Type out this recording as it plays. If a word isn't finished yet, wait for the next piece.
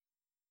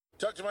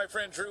Talk to my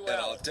friend Drew And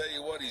Allen. I'll tell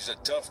you what, he's a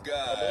tough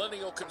guy. A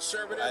millennial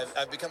conservative.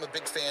 I've become a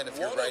big fan of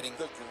your One writing. of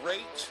the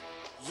great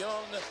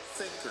young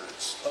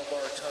thinkers of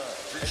our time.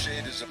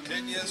 Appreciate his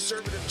opinions.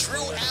 Conservative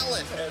Drew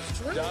Allen. As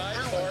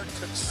die-hard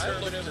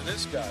conservative. I look to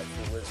this guy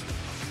for wisdom.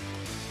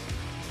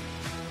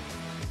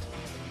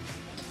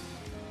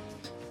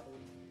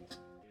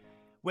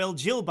 Well,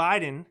 Jill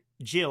Biden,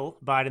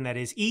 that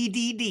is,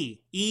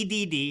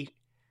 EDD,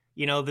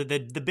 you know,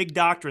 the big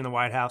doctor in the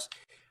White House.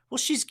 Well,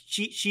 she's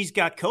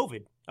got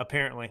COVID,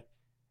 apparently.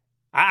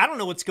 I don't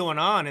know what's going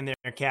on in there,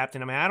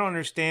 Captain. I mean, I don't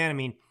understand. I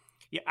mean,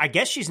 I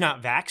guess she's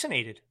not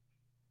vaccinated.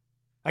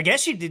 I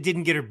guess she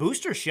didn't get her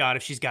booster shot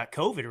if she's got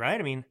COVID, right?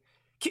 I mean,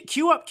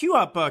 cue up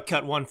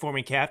cut one for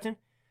me, Captain.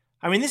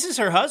 I mean, this is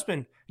her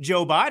husband,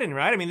 Joe Biden,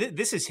 right? I mean,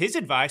 this is his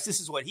advice.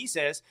 This is what he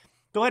says.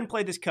 Go ahead and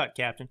play this cut,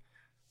 Captain.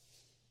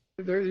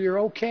 You're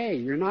okay.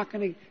 You're not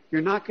going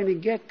to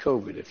get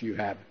COVID if you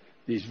have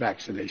these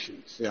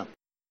vaccinations. Yeah.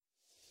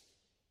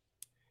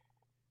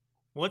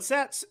 What's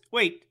that?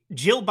 Wait,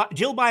 Jill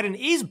Biden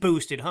is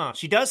boosted, huh?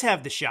 She does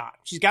have the shot.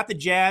 She's got the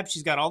jab.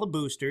 She's got all the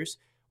boosters.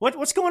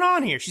 What's going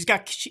on here? She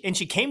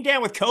came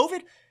down with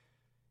COVID?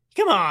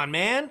 Come on,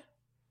 man.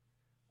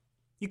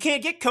 You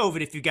can't get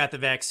COVID if you got the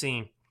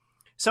vaccine.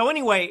 So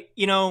anyway,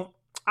 you know,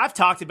 I've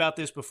talked about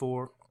this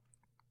before.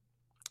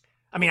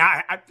 I mean,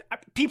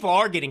 people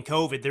are getting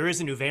COVID. There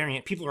is a new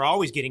variant. People are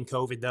always getting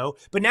COVID, though.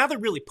 But now they're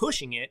really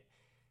pushing it.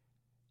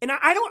 And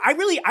I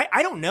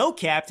don't know,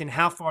 Captain,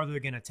 how far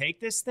they're going to take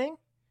this thing.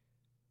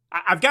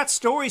 I've got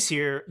stories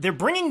here. They're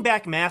bringing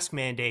back mask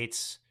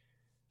mandates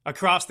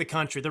across the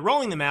country. They're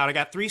rolling them out. I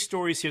got 3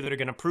 stories here that are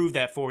going to prove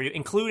that for you,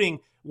 including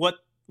what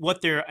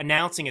they're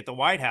announcing at the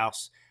White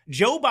House.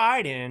 Joe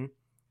Biden,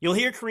 you'll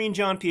hear Karine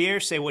Jean-Pierre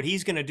say what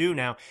he's going to do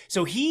now.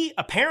 So he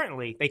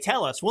apparently, they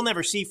tell us, we'll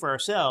never see for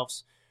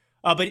ourselves,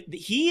 but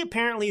he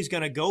apparently is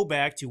going to go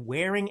back to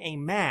wearing a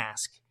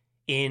mask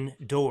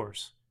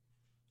indoors.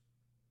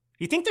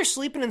 You think they're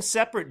sleeping in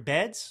separate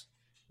beds?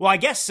 Well, I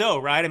guess so,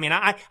 right? I mean,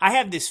 I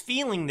have this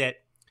feeling that,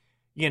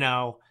 you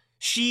know,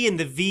 he and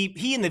the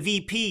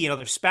VP, you know,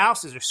 their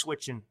spouses are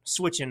switching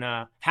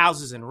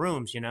houses and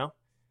rooms, you know?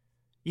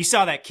 You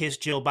saw that kiss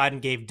Jill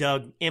Biden gave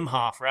Doug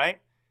Imhoff,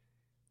 right?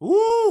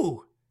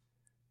 Ooh!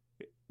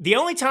 The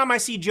only time I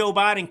see Joe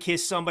Biden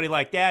kiss somebody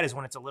like that is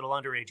when it's a little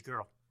underage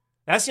girl.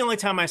 That's the only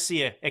time I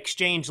see an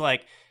exchange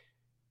like,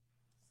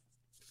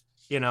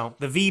 you know,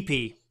 the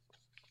VP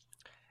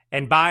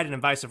and Biden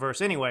and vice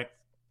versa. Anyway,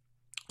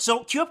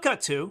 so cue up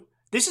cut 2.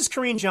 This is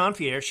Karine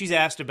Jean-Pierre. She's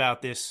asked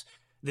about this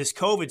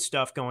COVID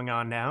stuff going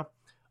on now.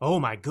 Oh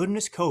my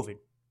goodness, COVID.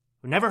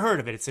 We've never heard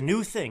of it. It's a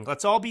new thing.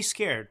 Let's all be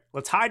scared.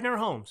 Let's hide in our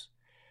homes.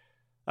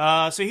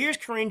 So here's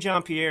Karine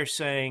Jean-Pierre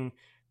saying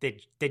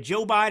that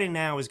Joe Biden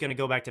now is going to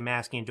go back to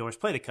masking indoors.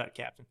 Play the cut,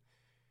 Captain.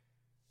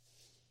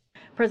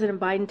 President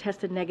Biden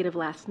tested negative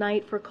last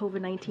night for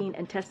COVID-19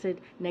 and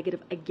tested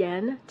negative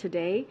again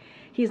today.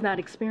 He's not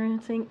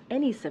experiencing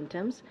any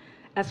symptoms.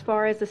 As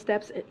far as the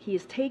steps he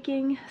is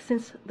taking,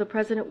 since the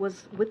president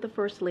was with the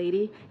First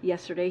Lady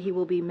yesterday, he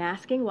will be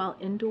masking while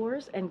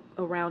indoors and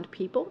around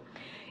people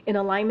in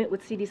alignment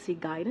with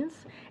CDC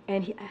guidance.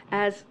 And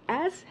as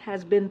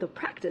has been the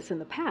practice in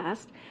the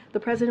past, the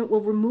president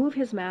will remove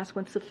his mask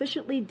when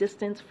sufficiently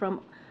distanced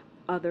from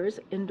others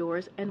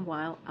indoors and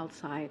while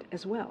outside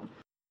as well.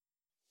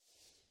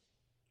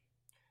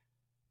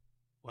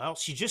 Well,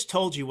 she just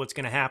told you what's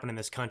going to happen in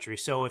this country.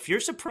 So if you're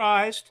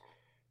surprised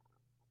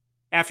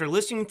after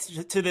listening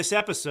to this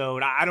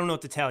episode, I don't know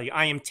what to tell you.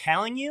 I am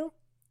telling you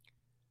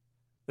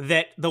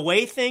that the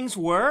way things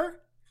were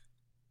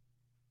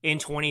in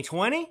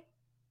 2020,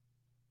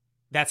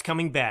 that's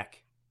coming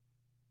back.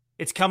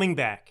 It's coming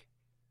back.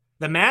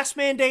 The mask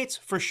mandates,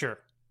 for sure.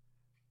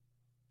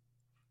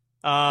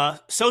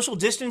 Social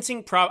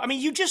distancing, I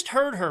mean, you just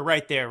heard her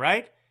right there,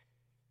 right?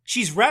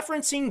 She's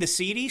referencing the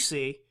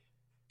CDC.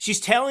 She's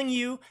telling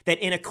you that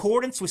in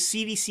accordance with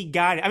CDC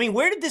guidance. I mean,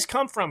 where did this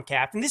come from,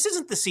 Captain? This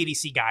isn't the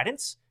CDC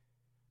guidance.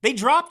 They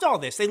dropped all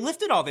this. They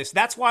lifted all this.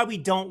 That's why we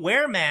don't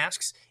wear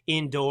masks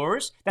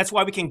indoors. That's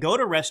why we can go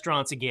to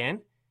restaurants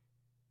again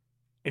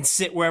and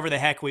sit wherever the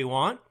heck we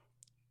want.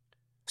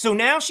 So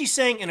now she's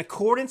saying in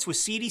accordance with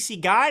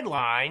CDC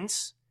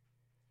guidelines,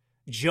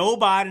 Joe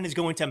Biden is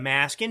going to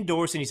mask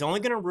indoors and he's only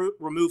going to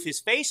remove his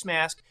face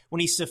mask when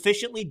he's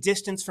sufficiently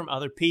distanced from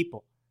other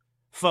people.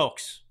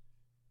 Folks,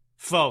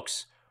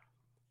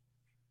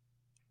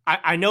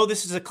 I know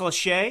this is a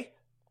cliche.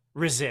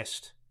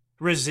 Resist.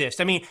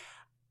 I mean,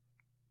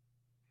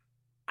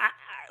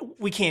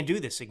 we can't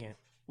do this again.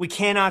 We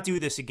cannot do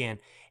this again.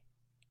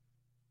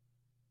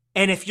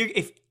 And if you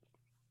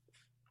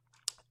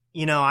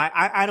know,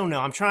 I don't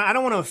know. I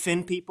don't want to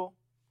offend people.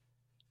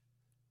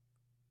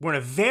 We're in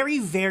a very,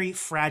 very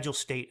fragile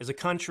state as a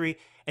country,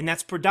 and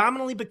that's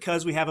predominantly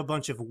because we have a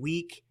bunch of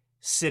weak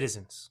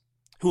citizens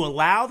who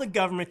allow the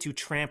government to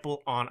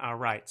trample on our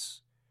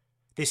rights.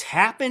 This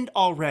happened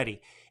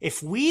already.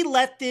 If we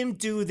let them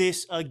do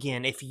this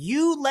again, if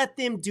you let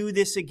them do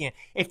this again,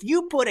 if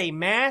you put a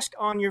mask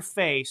on your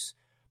face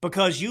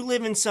because you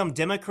live in some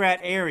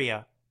Democrat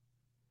area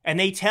and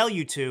they tell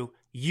you to,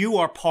 you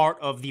are part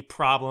of the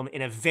problem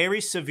in a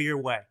very severe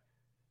way.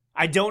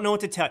 I don't know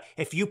what to tell you.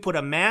 If you put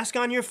a mask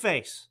on your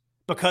face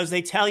because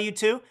they tell you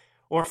to,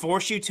 or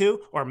force you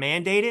to, or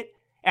mandate it,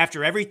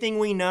 after everything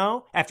we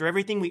know, after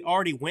everything we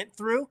already went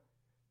through,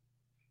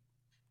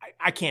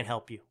 I can't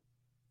help you.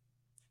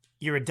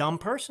 You're a dumb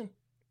person.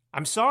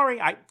 I'm sorry.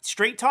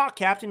 Straight talk,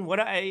 Captain.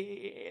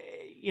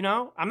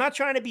 I'm not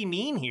trying to be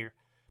mean here,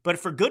 but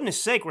for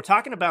goodness sake, we're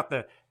talking about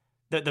the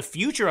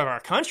future of our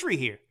country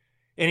here.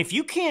 And if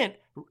you can't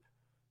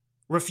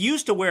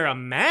refuse to wear a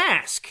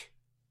mask,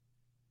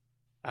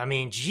 I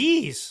mean,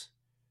 geez,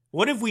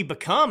 what have we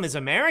become as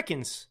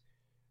Americans?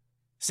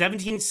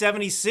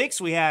 1776,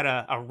 we had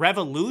a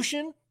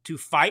revolution to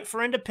fight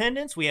for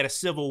independence. We had a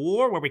civil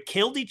war where we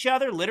killed each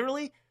other,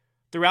 literally,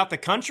 throughout the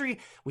country.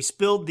 We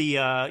spilled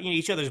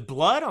each other's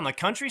blood on the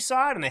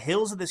countryside and the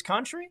hills of this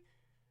country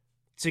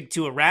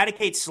to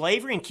eradicate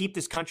slavery and keep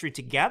this country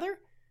together.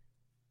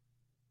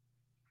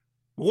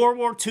 World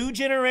War II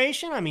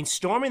generation,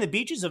 storming the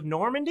beaches of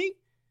Normandy.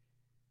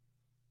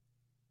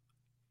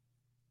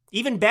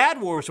 Even bad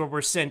wars where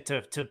we're sent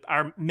to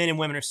our men and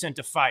women are sent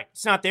to fight.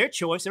 It's not their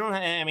choice. They don't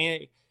have,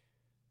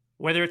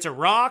 whether it's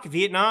Iraq,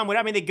 Vietnam,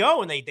 whatever, they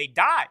go and they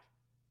die.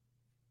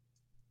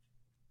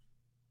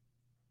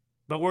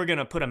 But we're going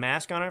to put a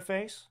mask on our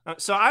face?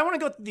 So I want to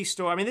go through these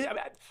stories.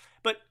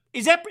 But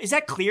is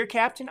that clear,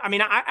 Captain?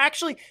 I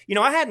actually,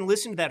 I hadn't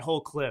listened to that whole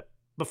clip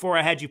before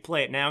I had you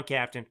play it now,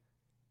 Captain.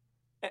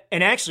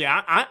 And actually,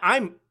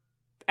 I'm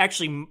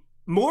actually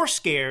more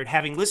scared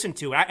having listened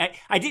to it.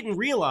 I didn't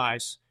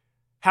realize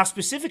how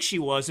specific she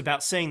was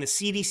about saying the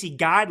CDC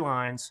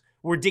guidelines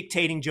were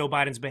dictating Joe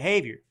Biden's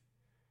behavior.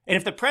 And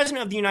if the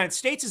president of the United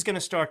States is going to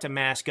start to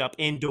mask up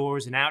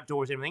indoors and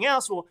outdoors and everything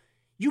else, well,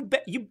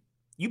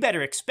 you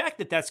better expect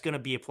that that's going to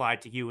be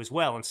applied to you as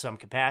well in some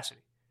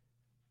capacity.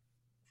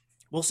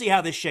 We'll see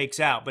how this shakes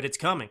out, but it's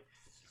coming.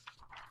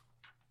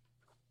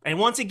 And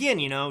once again,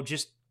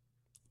 it's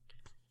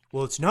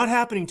not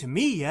happening to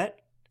me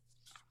yet.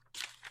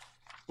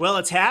 Well,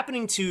 it's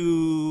happening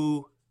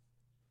to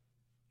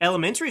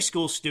elementary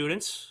school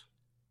students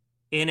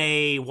in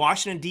a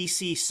Washington,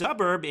 D.C.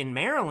 suburb in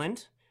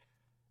Maryland.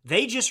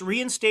 They just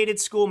reinstated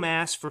school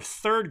masks for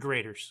third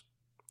graders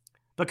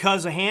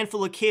because a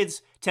handful of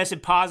kids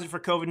tested positive for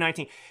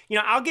COVID-19.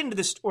 I'll get into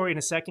this story in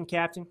a second,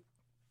 Captain.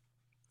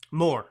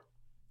 More.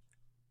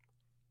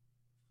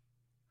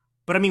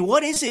 But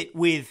what is it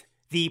with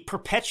the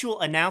perpetual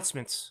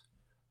announcements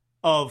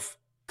of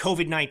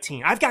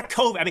COVID-19? I've got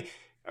COVID.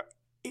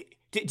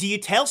 Do you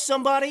tell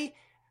somebody,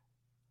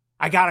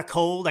 I got a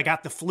cold, I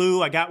got the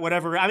flu, I got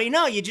whatever?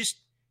 No,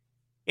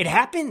 it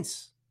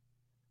happens.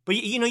 But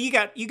you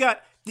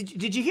got,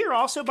 did you hear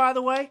also, by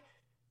the way,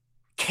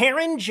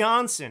 Karen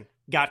Johnson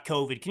got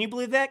COVID. Can you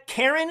believe that?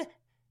 Karen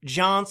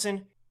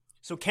Johnson.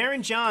 So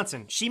Karen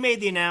Johnson, she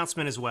made the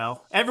announcement as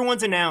well.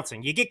 Everyone's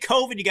announcing. You get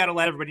COVID, you got to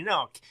let everybody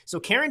know. So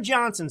Karen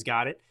Johnson's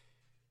got it.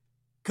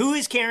 Who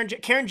is Karen?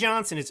 Karen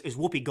Johnson is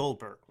Whoopi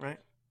Goldberg, right?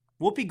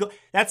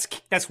 That's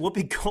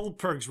Whoopi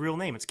Goldberg's real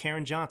name. It's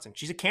Karen Johnson.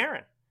 She's a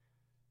Karen.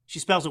 She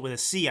spells it with a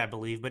C, I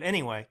believe. But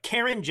anyway,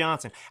 Karen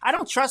Johnson. I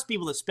don't trust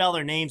people that spell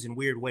their names in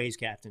weird ways,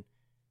 Captain.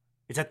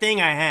 It's a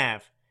thing I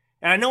have.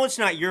 And I know it's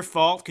not your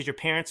fault because your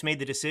parents made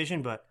the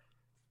decision, but...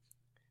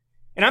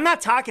 And I'm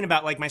not talking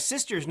about, my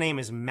sister's name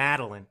is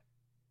Madeline.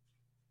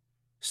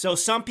 So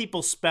some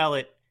people spell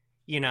it,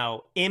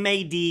 Madeline,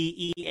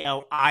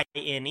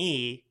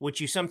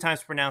 which you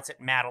sometimes pronounce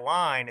it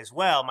Madeline as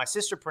well. My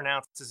sister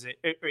pronounces it,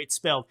 it's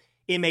spelled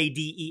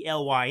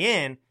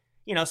Madelyn,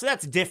 so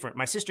that's different.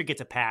 My sister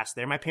gets a pass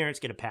there. My parents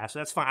get a pass, so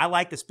that's fine. I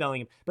like the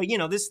spelling. But,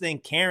 this thing,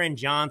 Karen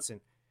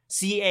Johnson,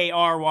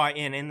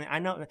 Caryn. And I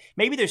know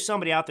maybe there's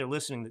somebody out there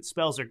listening that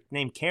spells their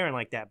name Karen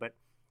like that, but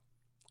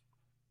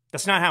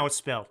that's not how it's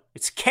spelled.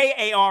 It's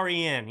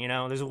Karen,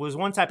 there's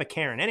one type of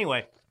Karen.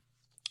 Anyway,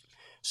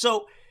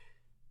 so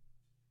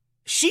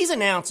she's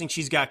announcing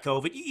she's got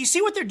COVID. You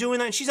see what they're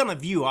doing? And she's on The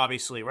View,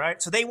 obviously,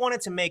 right? So they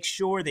wanted to make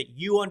sure that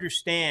you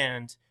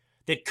understand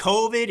that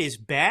COVID is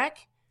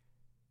back.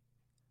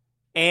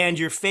 And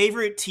your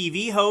favorite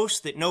TV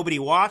host that nobody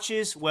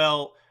watches,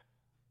 well,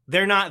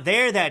 they're not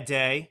there that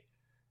day,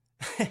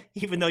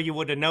 even though you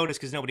wouldn't have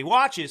noticed because nobody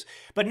watches.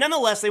 But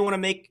nonetheless, they want to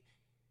make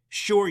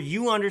sure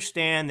you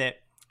understand that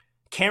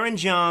Karen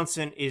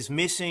Johnson is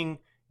missing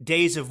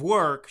days of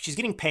work. She's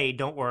getting paid,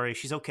 don't worry.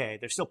 She's okay.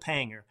 They're still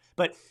paying her.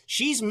 But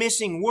she's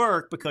missing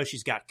work because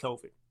she's got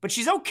COVID. But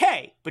she's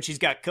okay, but she's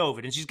got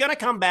COVID. And she's going to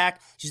come back.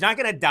 She's not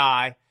going to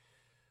die,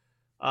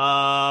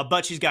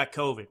 but she's got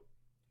COVID.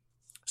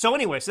 So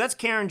anyway, so that's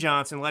Karen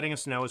Johnson letting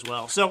us know as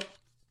well. So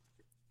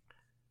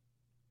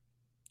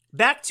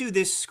back to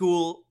this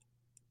school,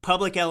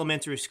 public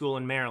elementary school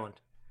in Maryland.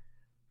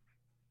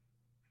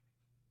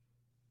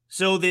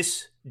 So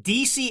this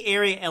D.C.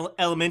 area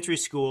elementary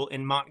school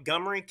in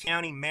Montgomery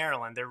County,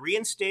 Maryland, they're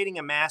reinstating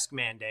a mask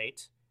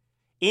mandate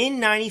in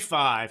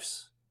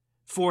 95s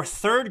for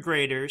third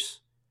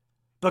graders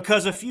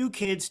because a few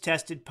kids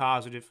tested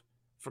positive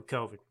for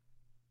COVID.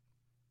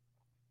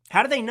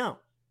 How do they know?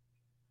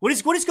 What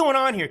is going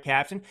on here,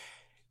 Captain?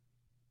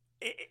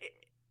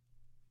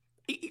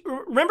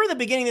 Remember the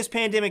beginning of this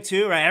pandemic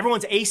too, right?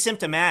 Everyone's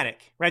asymptomatic,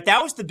 right?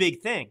 That was the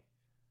big thing.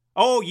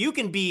 Oh, you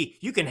can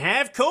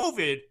have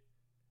COVID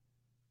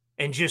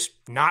and just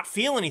not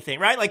feel anything,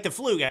 right? Like the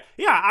flu guy.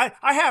 Yeah,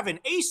 I have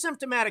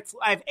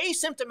I have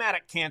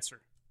asymptomatic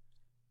cancer.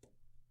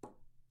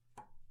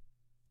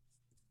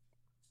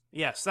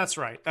 Yes, that's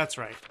right. That's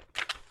right.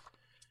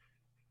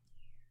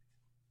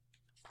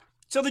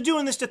 So they're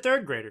doing this to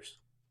third graders.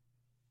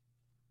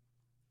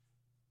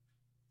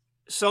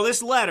 So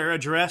this letter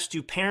addressed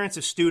to parents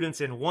of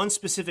students in one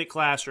specific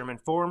classroom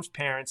informs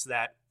parents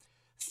that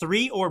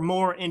 3 or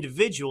more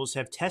individuals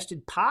have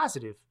tested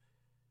positive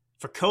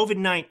for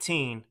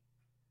COVID-19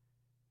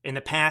 in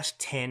the past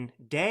 10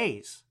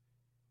 days.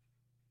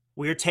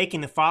 We are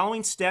taking the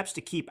following steps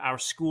to keep our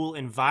school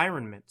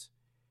environment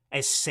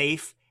as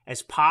safe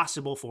as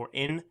possible for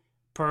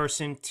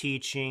in-person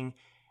teaching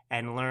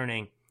and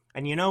learning.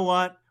 And you know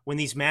what? When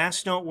these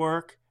masks don't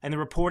work and they're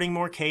reporting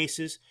more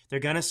cases, they're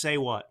going to say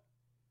what?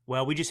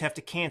 Well, we just have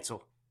to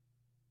cancel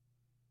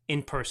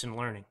in-person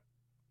learning.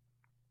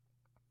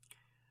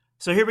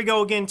 So here we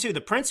go again, too.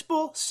 The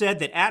principal said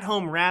that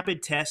at-home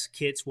rapid test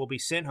kits will be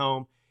sent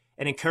home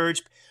and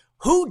encouraged.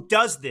 Who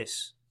does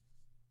this?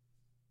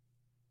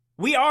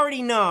 We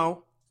already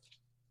know.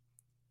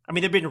 I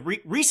mean, there have been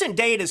recent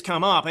data has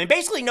come up. I mean,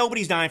 basically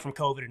nobody's dying from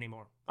COVID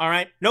anymore. All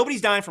right?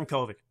 Nobody's dying from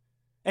COVID.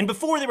 And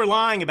before they were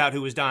lying about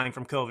who was dying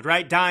from COVID,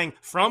 right? Dying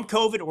from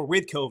COVID or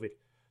with COVID.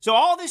 So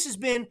all this has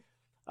been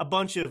a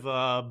bunch of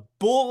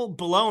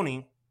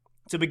baloney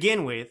to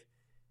begin with.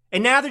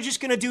 And now they're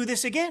just going to do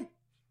this again.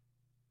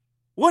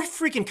 What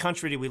freaking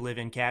country do we live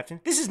in,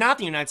 Captain? This is not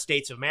the United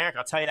States of America.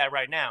 I'll tell you that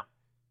right now.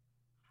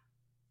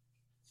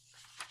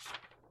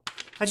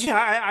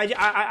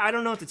 I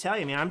don't know what to tell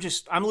you, man.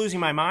 I'm losing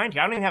my mind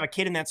here. I don't even have a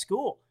kid in that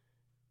school.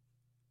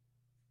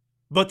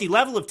 But the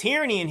level of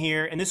tyranny in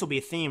here, and this will be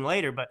a theme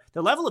later, but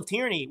the level of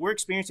tyranny we're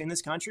experiencing in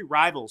this country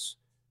rivals.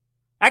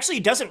 Actually,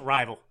 it doesn't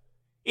rival.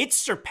 It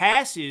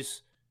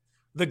surpasses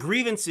the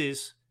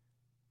grievances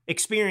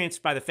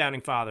experienced by the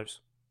Founding Fathers.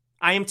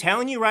 I am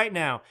telling you right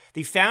now,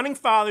 the Founding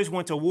Fathers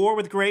went to war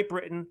with Great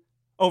Britain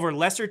over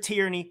lesser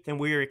tyranny than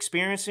we are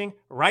experiencing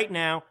right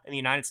now in the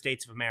United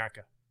States of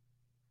America.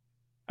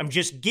 I'm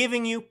just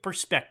giving you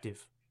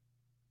perspective.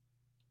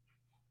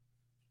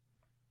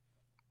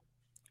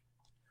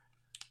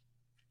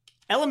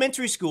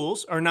 Elementary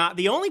schools are not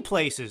the only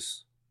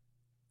places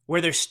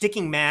where they're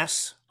sticking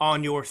masks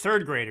on your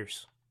third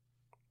graders.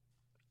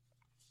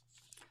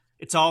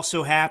 It's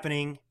also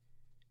happening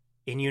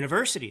in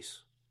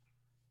universities.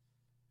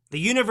 The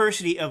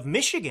University of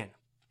Michigan.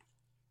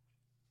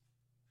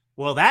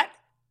 Well, that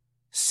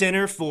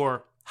Center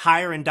for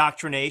Higher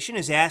Indoctrination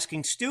is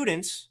asking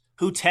students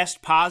who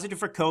test positive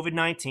for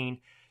COVID-19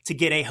 to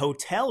get a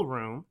hotel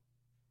room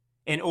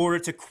in order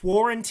to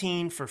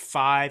quarantine for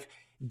 5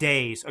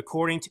 days.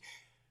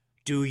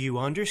 Do you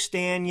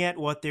understand yet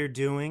what they're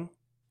doing?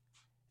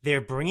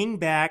 They're bringing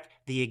back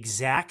the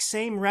exact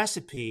same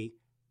recipe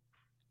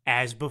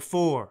as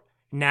before.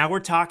 Now we're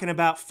talking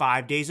about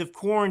 5 days of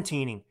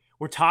quarantining.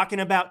 We're talking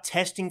about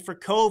testing for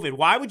COVID.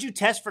 Why would you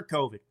test for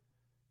COVID?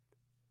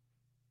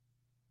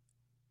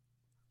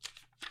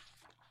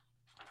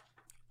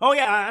 Oh,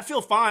 yeah, I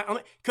feel fine.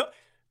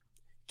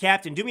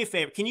 Captain, do me a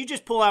favor. Can you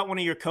just pull out one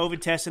of your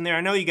COVID tests in there?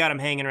 I know you got them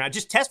hanging around.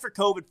 Just test for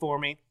COVID for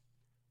me.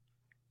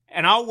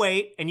 And I'll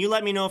wait, and you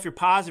let me know if you're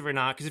positive or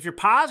not. Because if you're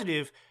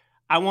positive,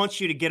 I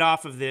want you to get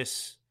off of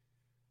this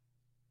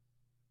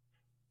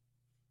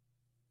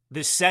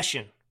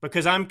session.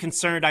 Because I'm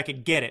concerned I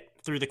could get it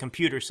through the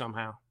computer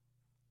somehow.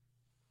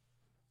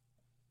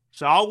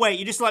 So I'll wait.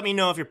 You just let me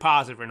know if you're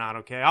positive or not,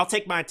 okay? I'll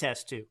take my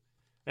test too.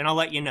 And I'll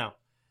let you know.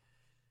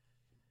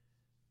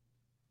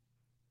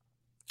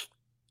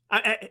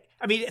 I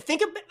mean,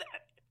 think about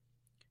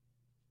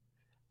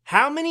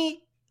how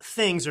many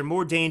things are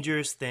more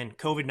dangerous than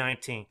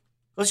COVID-19.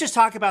 Let's just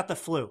talk about the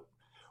flu.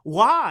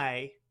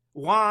 Why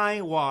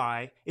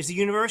is the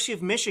University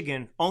of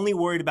Michigan only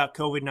worried about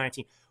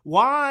COVID-19?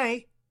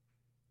 Why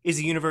is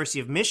the University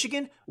of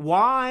Michigan?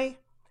 Why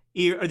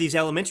are these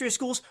elementary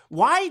schools?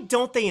 Why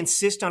don't they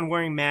insist on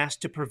wearing masks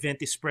to prevent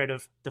the spread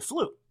of the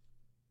flu?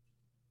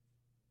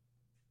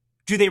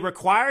 Do they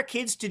require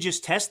kids to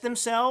just test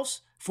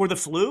themselves for the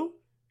flu?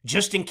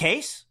 Just in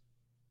case?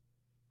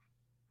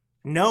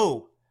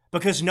 No,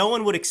 because no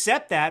one would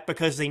accept that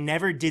because they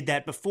never did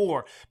that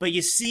before. But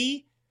you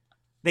see,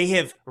 they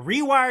have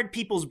rewired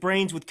people's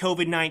brains with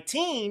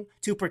COVID-19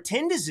 to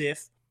pretend as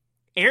if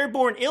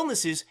airborne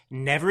illnesses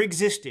never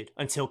existed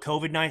until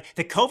COVID-19.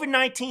 The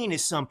COVID-19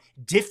 is some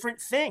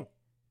different thing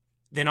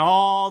than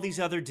all these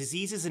other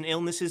diseases and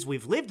illnesses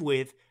we've lived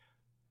with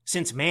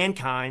since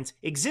mankind's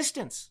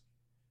existence.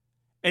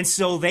 And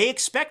so they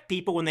expect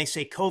people when they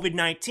say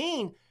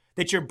COVID-19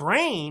 that your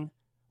brain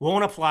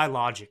won't apply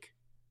logic.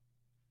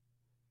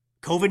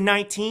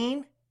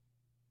 COVID-19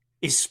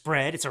 is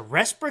spread. It's a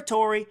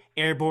respiratory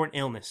airborne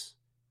illness.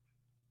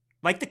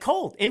 Like the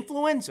cold,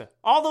 influenza,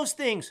 all those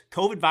things.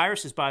 COVID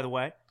viruses, by the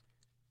way.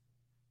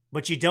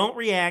 But you don't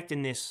react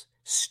in this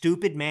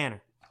stupid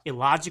manner,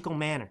 illogical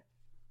manner.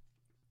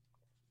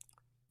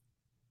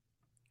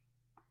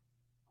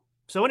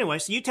 So anyway,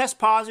 so you test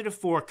positive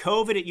for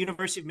COVID at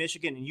University of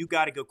Michigan, and you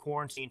got to go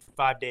quarantine for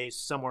 5 days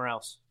somewhere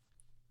else.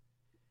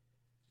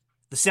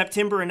 The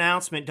September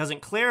announcement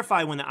doesn't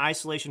clarify when the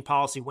isolation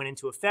policy went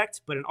into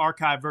effect, but an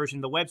archived version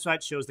of the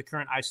website shows the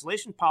current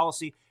isolation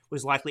policy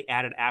was likely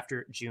added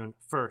after June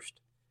 1st.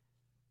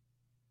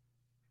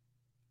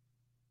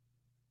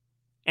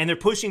 And they're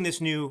pushing this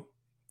new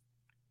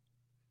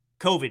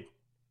COVID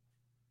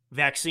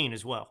vaccine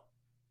as well.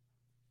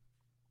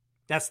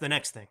 That's the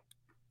next thing.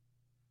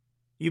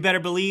 You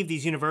better believe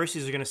these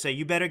universities are going to say,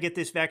 you better get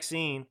this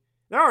vaccine.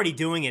 They're already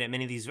doing it at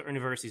many of these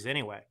universities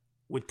anyway,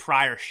 with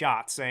prior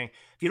shots, saying,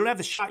 if you don't have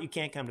the shot, you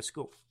can't come to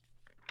school.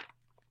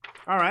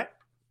 All right.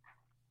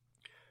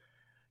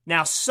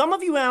 Now, some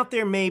of you out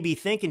there may be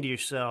thinking to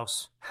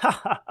yourselves,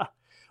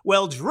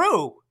 well,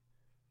 Drew,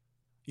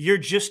 you're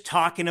just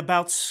talking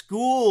about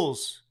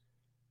schools.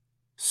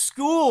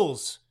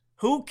 Schools.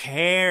 Who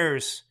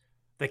cares?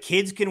 The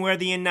kids can wear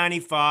the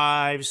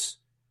N95s.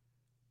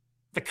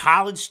 The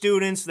college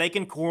students, they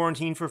can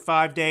quarantine for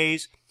 5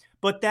 days.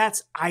 But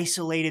that's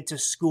isolated to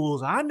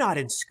schools. I'm not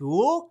in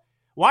school.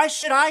 Why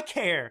should I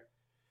care?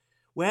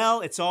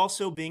 Well, it's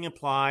also being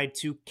applied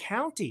to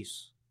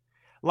counties.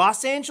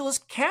 Los Angeles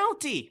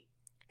County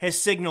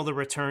has signaled a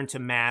return to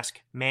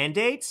mask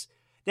mandates.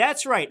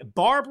 That's right.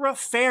 Barbara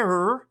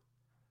Ferrer,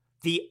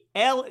 the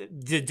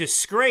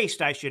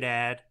disgraced, I should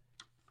add,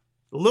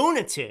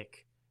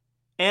 lunatic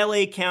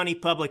LA County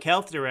Public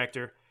Health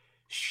Director,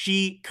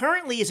 she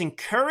currently is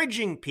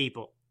encouraging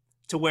people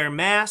to wear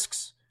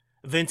masks,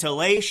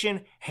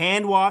 ventilation,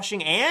 hand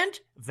washing, and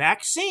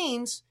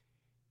vaccines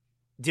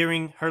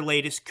during her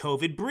latest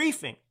COVID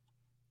briefing.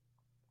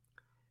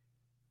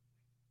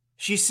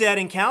 She said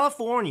in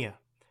California,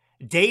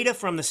 data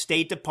from the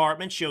State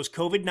Department shows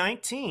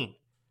COVID-19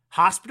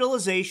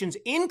 hospitalizations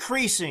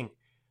increasing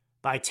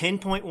by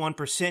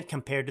 10.1%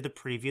 compared to the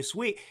previous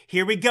week.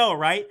 Here we go,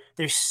 right?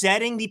 They're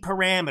setting the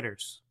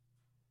parameters.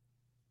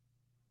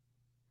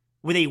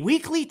 With a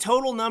weekly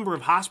total number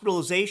of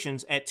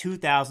hospitalizations at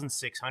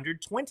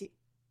 2,620.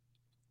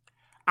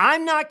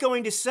 I'm not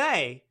going to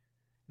say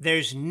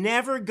there's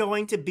never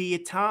going to be a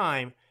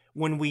time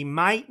when we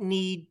might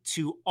need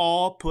to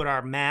all put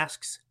our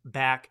masks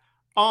back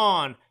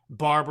on,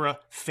 Barbara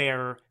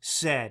Ferrer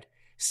said,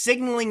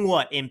 signaling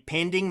what?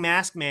 Impending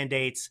mask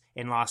mandates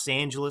in Los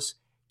Angeles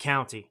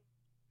County.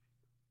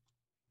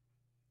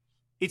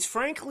 It's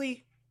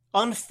frankly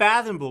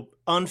unfathomable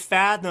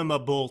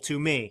to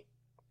me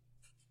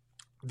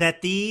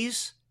that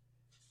these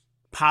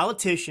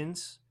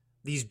politicians,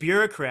 these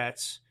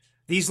bureaucrats,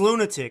 these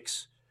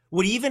lunatics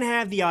would even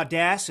have the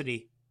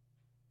audacity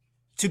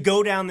to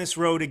go down this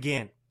road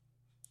again.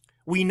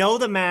 We know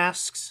the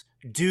masks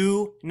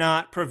do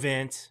not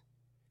prevent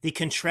the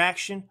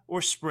contraction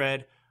or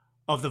spread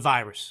of the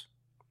virus.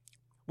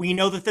 We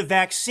know that the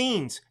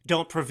vaccines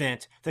don't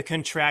prevent the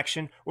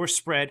contraction or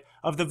spread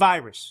of the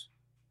virus.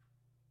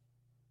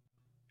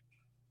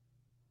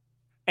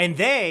 And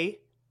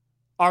they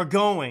are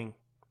going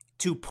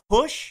to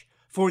push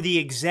for the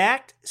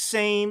exact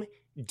same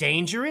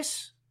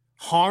dangerous,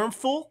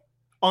 harmful,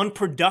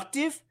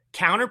 unproductive,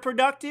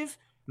 counterproductive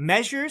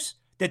measures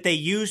that they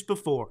used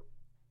before.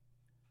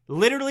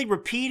 Literally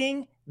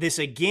repeating this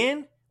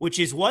again, which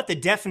is what? The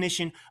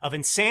definition of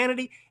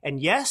insanity.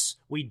 And yes,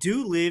 we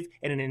do live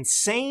in an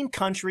insane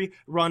country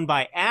run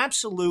by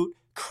absolute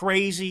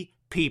crazy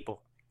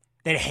people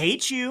that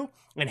hate you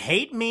and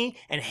hate me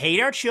and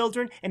hate our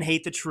children and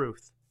hate the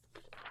truth.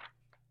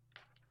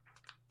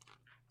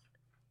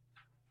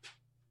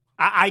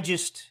 I'm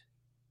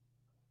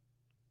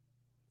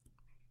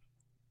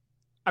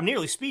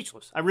nearly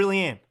speechless. I really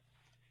am.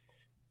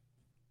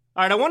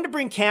 All right, I wanted to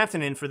bring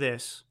Captain in for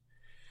this.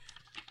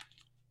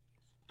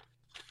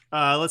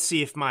 Let's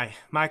see if my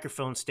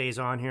microphone stays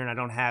on here and I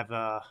don't have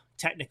a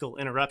technical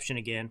interruption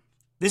again.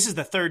 This is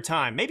the third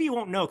time. Maybe you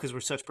won't know because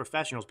we're such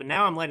professionals, but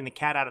now I'm letting the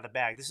cat out of the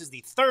bag. This is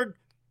the third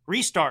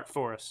restart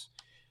for us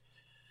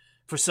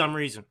for some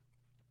reason.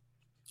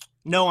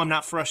 No, I'm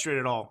not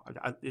frustrated at all.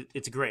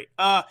 It's great.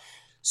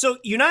 So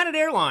United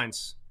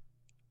Airlines,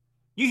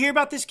 you hear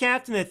about this,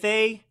 Captain, that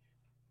they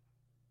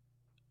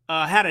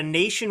had a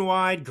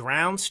nationwide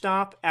ground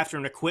stop after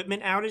an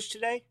equipment outage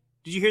today?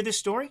 Did you hear this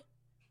story?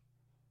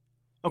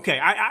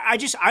 Okay,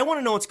 I want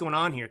to know what's going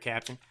on here,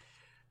 Captain.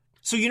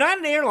 So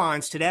United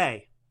Airlines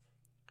today,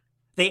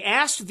 they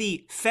asked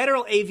the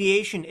Federal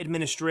Aviation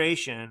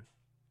Administration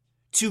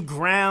to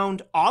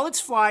ground all its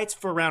flights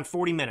for around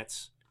 40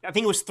 minutes. I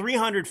think it was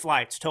 300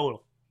 flights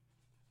total.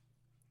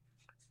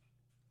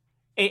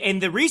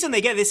 And the reason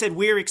they said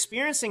we're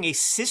experiencing a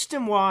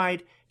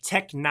system-wide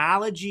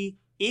technology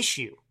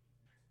issue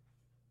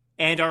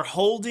and are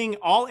holding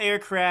all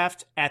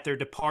aircraft at their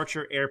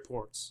departure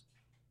airports.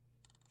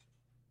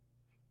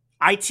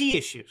 IT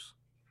issues.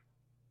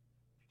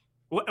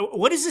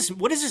 What does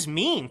this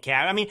mean,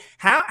 Cap? I mean,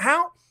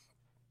 how?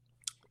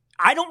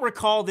 I don't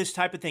recall this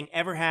type of thing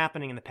ever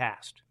happening in the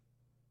past.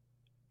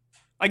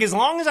 Like, as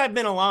long as I've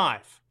been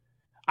alive,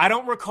 I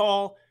don't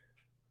recall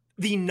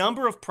the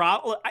number of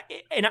problems.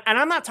 And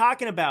I'm not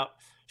talking about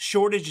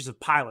shortages of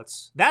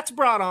pilots. That's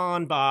brought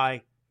on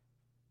by,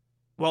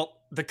 well,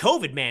 the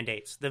COVID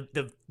mandates,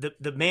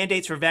 the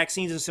mandates for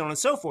vaccines and so on and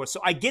so forth. So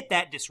I get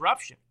that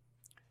disruption.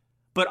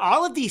 But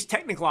all of these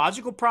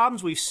technological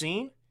problems we've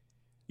seen,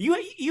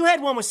 you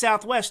had one with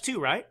Southwest too,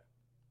 right?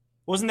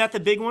 Wasn't that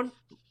the big one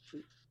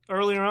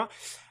earlier on?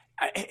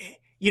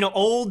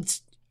 Old,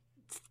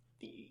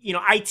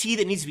 IT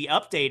that needs to be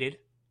updated.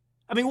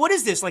 I mean, what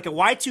is this, like a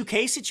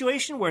Y2K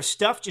situation where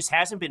stuff just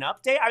hasn't been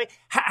updated? I mean,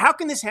 how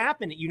can this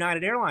happen at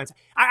United Airlines?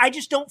 I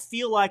just don't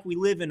feel like we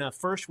live in a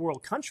first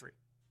world country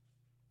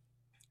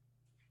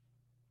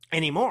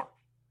anymore.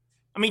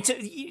 I mean,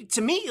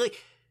 to me,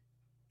 like,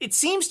 it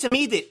seems to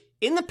me that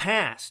in the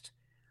past,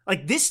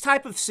 like this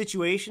type of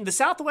situation, the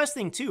Southwest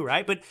thing too,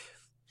 right? But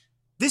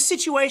this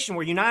situation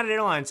where United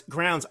Airlines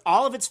grounds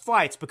all of its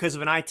flights because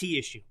of an IT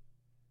issue,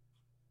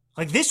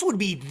 like this would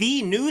be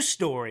the news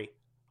story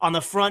on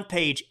the front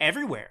page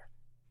everywhere.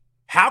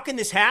 How can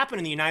this happen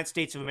in the United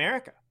States of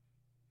America?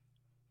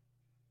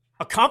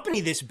 A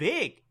company this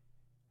big.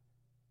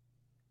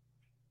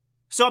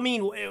 So, I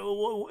mean,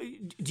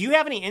 do you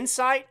have any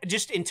insight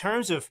just in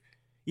terms of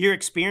your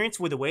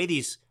experience with the way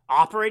these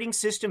operating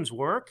systems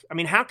work? I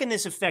mean, how can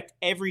this affect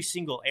every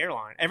single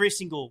airline?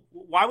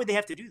 Why would they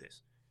have to do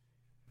this?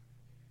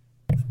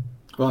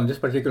 Well, in this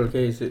particular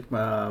case,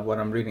 what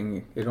I'm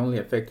reading, it only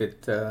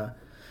affected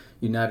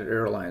United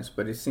Airlines,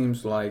 but it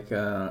seems like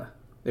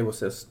they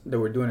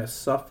were doing a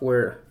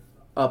software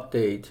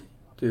update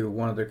to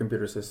one of their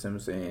computer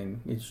systems,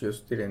 and it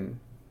just didn't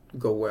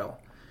go well.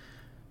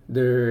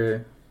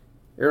 The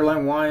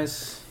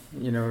airline-wise,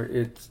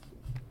 it's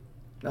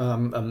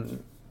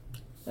and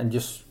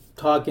just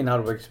talking out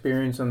of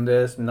experience on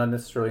this, not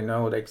necessarily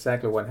know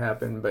exactly what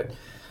happened, but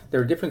there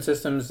are different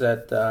systems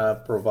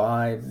that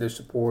provide the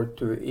support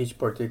to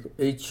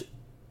each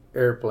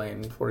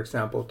airplane. For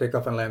example,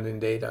 takeoff and landing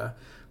data,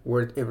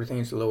 where everything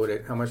is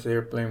loaded, how much the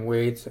airplane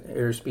weighs,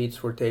 airspeeds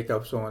for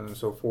takeoff, so on and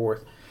so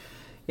forth.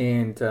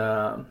 And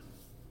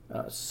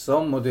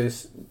some of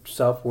this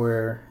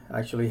software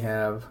actually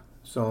have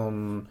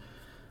some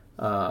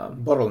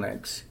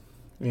bottlenecks,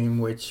 in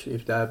which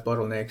if that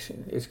bottlenecks,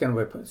 it's kind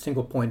of a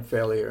single point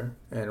failure.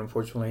 And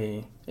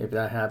unfortunately, if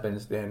that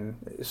happens, then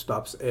it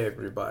stops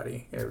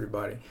everybody.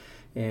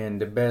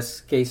 And the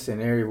best case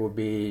scenario would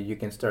be you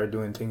can start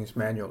doing things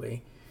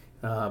manually.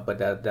 But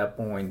at that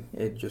point,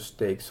 it just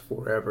takes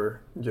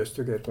forever just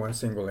to get one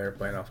single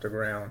airplane off the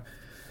ground.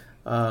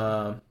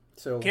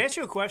 So, can I ask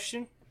you a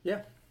question?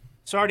 Yeah.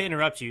 Sorry to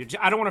interrupt you.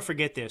 I don't want to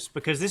forget this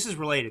because this is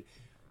related.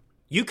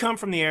 You come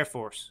from the Air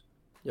Force.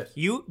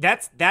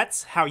 Yes.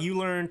 That's how you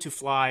learn to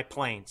fly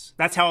planes.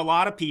 That's how a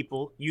lot of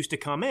people used to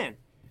come in.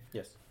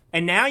 Yes.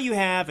 And now you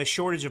have a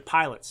shortage of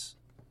pilots.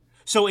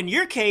 So in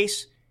your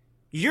case,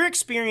 your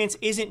experience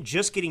isn't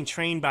just getting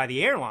trained by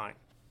the airline,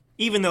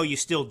 even though you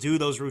still do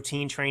those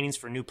routine trainings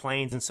for new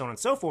planes and so on and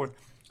so forth,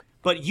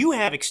 but you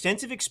have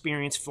extensive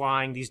experience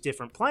flying these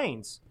different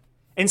planes.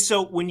 And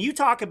so when you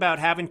talk about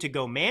having to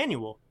go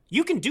manual,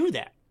 you can do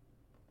that.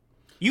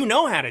 You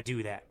know how to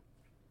do that.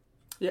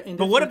 Yeah,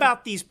 but what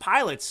about these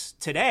pilots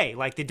today?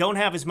 Like, they don't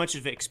have as much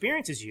of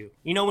experience as you.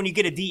 When you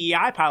get a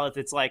DEI pilot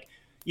that's like,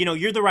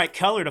 you're the right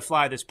color to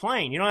fly this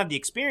plane. You don't have the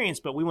experience,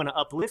 but we want to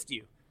uplift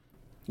you.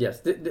 Yes,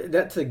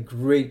 that's a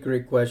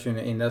great question,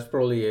 and that's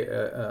probably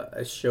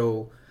a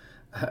show,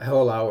 a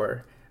whole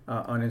hour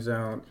on its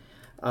own.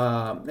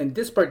 In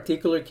this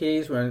particular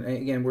case, when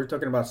again we're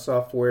talking about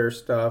software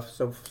stuff,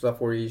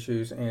 software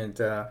issues,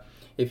 and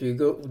if you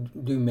go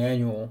do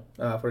manual,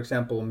 for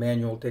example,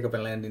 manual takeoff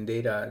and landing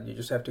data, you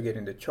just have to get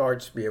in the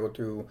charts, be able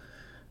to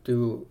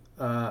do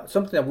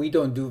something that we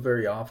don't do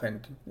very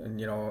often, and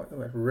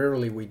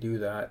rarely we do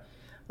that,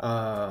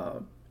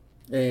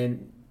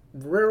 and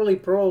rarely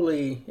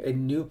probably a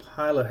new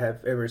pilot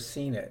have ever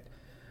seen it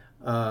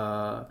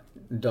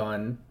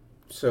done.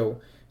 So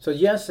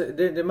yes,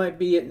 there might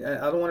be.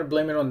 I don't want to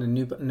blame it on the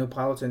new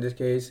pilots in this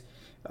case,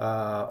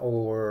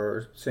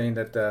 or saying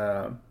that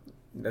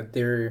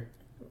there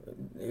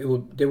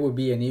would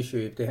be an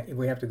issue if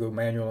we have to go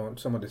manual on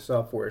some of the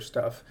software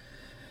stuff.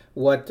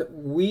 What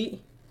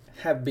we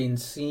have been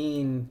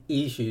seeing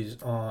issues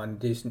on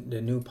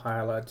the new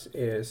pilots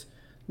is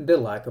the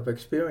lack of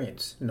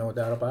experience, no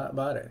doubt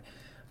about it.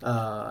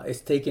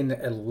 It's taken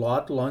a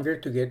lot longer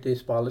to get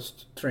these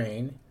pilots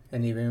trained,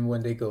 and even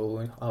when they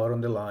go out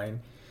on the line,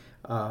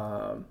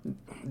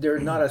 they're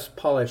not as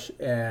polished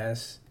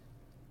as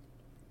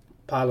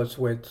pilots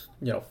with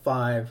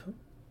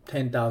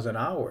 5,000-10,000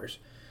 hours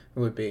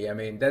would be. I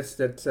mean, that's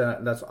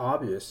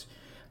obvious.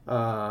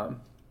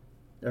 I'm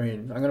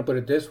going to put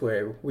it this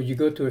way: would you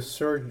go to a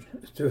surgeon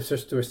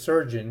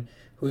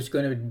who's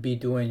going to be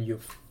doing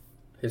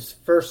his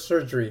first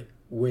surgery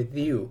with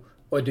you,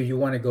 or do you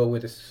want to go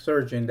with a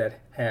surgeon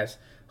that has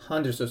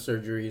hundreds of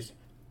surgeries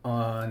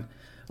on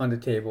the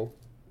table?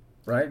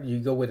 Right? You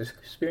go with an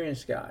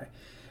experienced guy.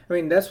 I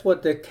mean, that's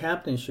what the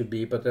captain should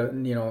be, but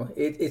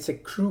it's a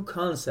crew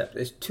concept.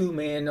 It's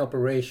 2-man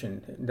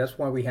operation. That's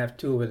why we have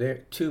two over there,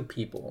 2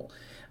 people.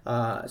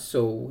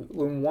 So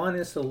when one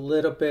is a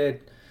little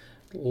bit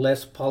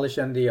less polished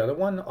than the other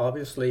one,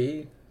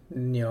 obviously,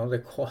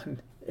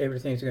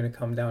 everything's going to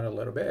come down a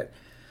little bit.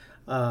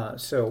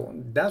 So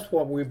that's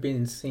what we've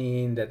been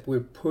seeing, that we're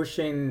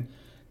pushing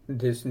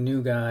these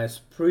new guys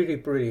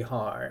pretty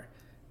hard,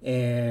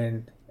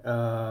 and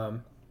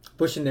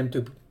pushing them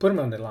to put them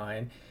on the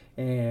line.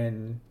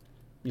 And,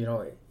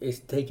 it's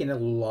taking a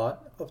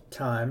lot of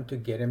time to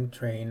get them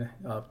trained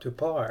up to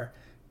par.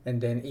 And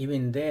then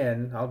even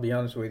then, I'll be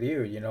honest with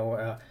you,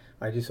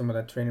 I do some of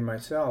that training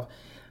myself.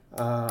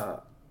 I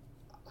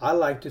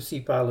like to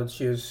see pilots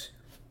just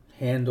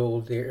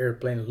handle the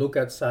airplane, look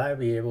outside,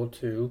 be able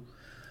to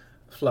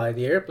fly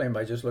the airplane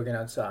by just looking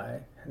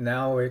outside.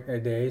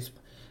 Nowadays,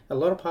 a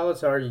lot of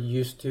pilots are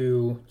used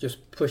to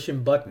just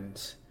pushing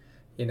buttons.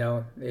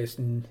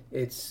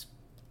 It's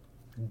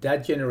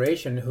that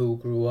generation who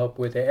grew up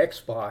with the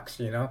Xbox,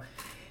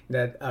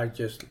 that are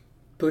just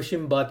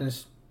pushing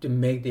buttons to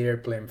make the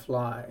airplane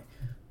fly.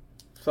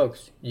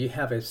 Folks, you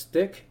have a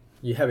stick,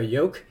 you have a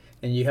yoke,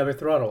 and you have a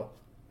throttle.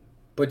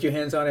 Put your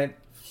hands on it,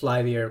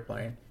 fly the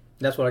airplane.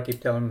 That's what I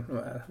keep telling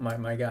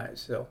my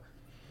guys. So,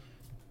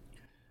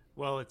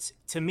 well,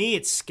 to me,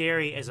 it's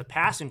scary as a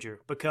passenger,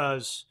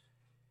 because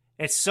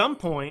at some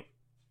point,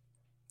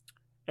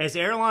 as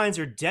airlines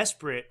are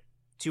desperate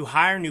to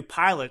hire new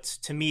pilots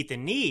to meet the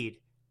need,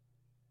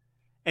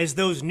 as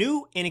those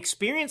new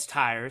inexperienced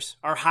hires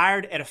are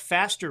hired at a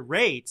faster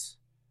rate,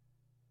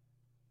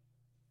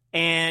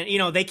 and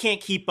they can't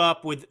keep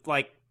up with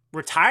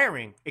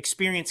retiring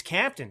experienced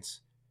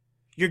captains,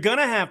 you're going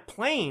to have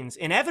planes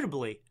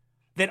inevitably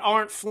that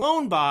aren't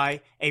flown by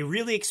a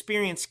really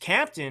experienced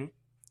captain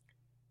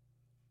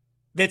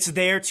that's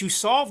there to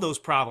solve those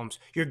problems.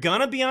 You're going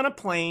to be on a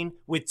plane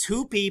with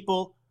two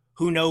people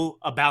who know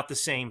about the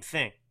same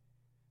thing.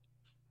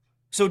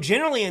 So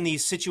generally in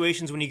these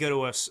situations, when you go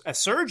to a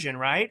surgeon,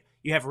 right,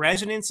 you have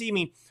residency. I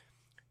mean,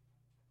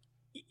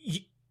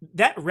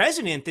 that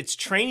resident that's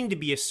training to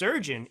be a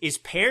surgeon is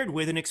paired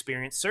with an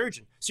experienced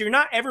surgeon. So you're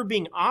not ever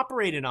being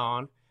operated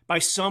on by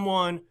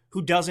someone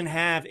who doesn't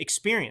have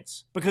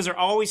experience, because they're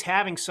always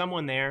having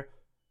someone there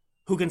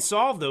who can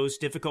solve those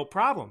difficult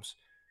problems.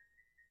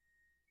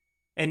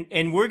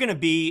 And we're going to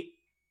be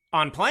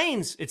on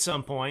planes at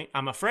some point,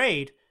 I'm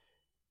afraid,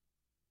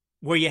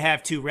 where you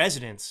have two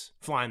residents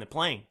flying the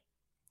plane.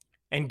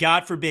 And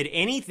God forbid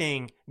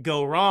anything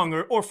go wrong,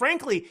 or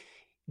frankly,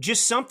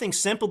 just something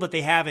simple that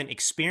they haven't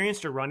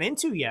experienced or run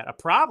into yet, a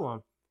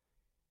problem,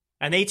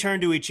 and they turn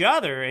to each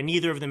other and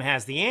neither of them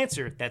has the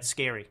answer. That's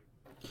scary.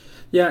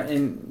 Yeah,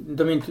 and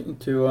I mean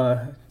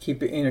to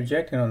keep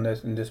interjecting on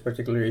this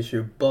particular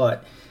issue,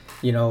 but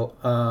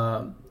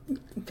kind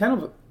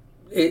of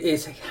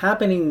it's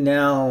happening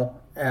now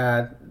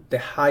at the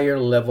higher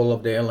level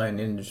of the airline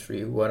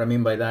industry. What I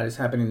mean by that is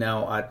happening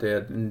now at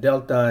the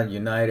Delta,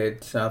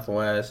 United,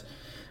 Southwest,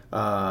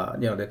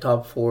 the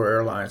top four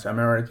airlines,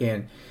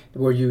 American,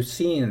 where you're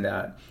seeing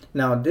that.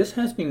 Now, this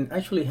has been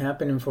actually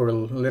happening for a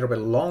little bit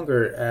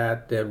longer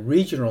at the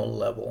regional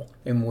level,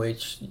 in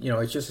which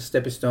it's just a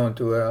stepping stone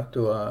to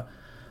the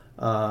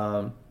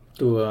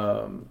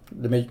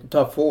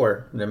top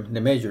four,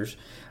 the majors.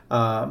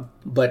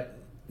 But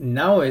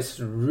now it's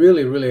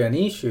really an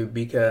issue,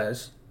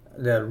 because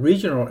the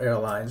regional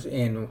airlines,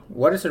 and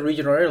what is a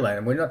regional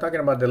airline? We're not talking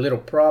about the little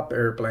prop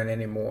airplane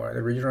anymore.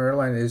 The regional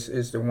airline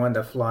is the one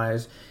that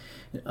flies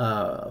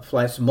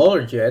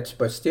smaller jets,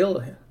 but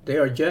still they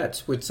are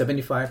jets with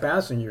 75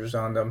 passengers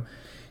on them.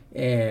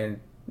 And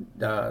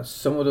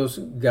some of those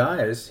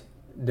guys,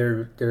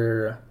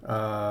 their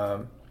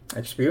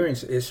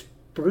experience is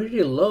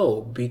pretty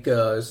low,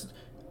 because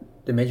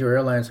the major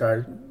airlines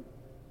are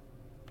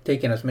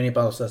taking as many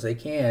pilots as they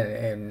can,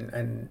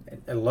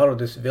 and a lot of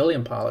the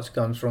civilian pilots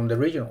comes from the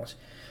regionals.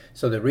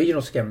 So the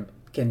regionals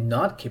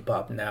cannot keep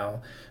up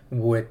now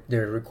with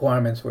their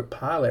requirements with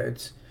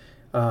pilots,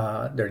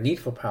 their need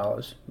for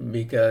pilots,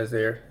 because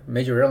their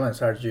major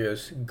airlines are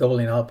just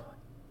gobbling up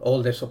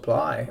all the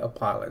supply of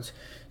pilots.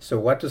 So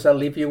what does that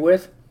leave you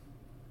with?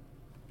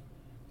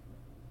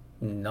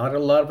 Not a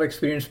lot of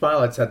experienced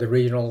pilots at the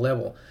regional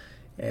level.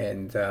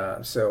 And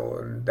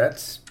so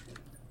that's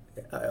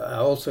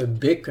also a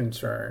big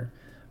concern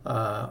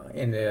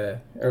in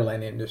the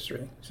airline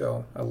industry.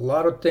 So a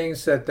lot of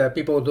things that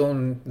people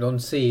don't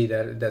see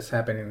that's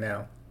happening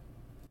now.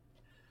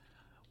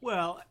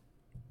 Well,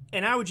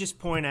 and I would just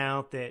point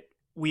out that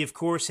we, of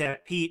course,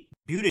 have Pete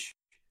Buttigieg,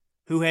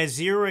 who has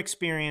zero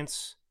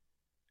experience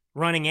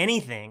running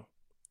anything,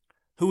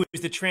 who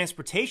is the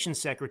transportation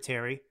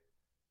secretary,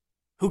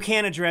 who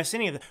can't address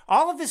any of it.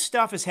 All of this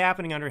stuff is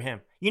happening under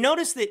him. You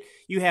notice that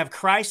you have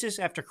crisis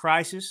after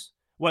crisis,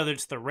 whether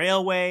it's the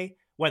railway,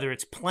 whether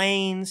it's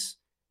planes,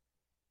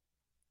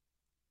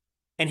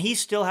 and he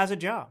still has a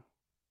job.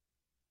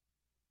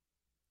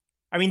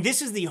 I mean,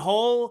 this is the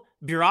whole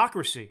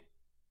bureaucracy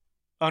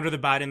under the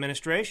Biden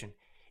administration.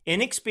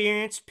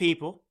 Inexperienced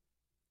people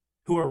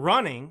who are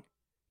running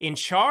in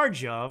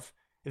charge of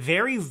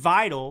very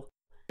vital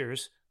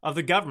sectors of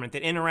the government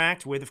that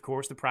interact with, of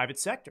course, the private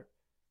sector.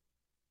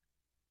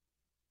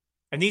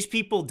 And these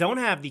people don't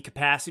have the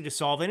capacity to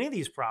solve any of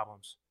these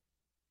problems.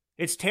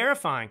 It's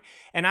terrifying.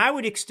 And I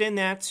would extend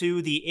that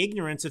to the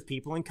ignorance of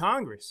people in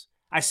Congress.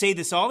 I say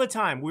this all the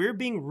time. We're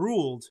being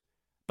ruled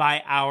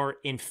by our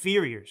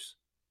inferiors.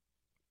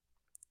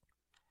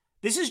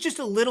 This is just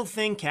a little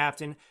thing,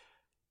 Captain.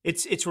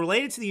 It's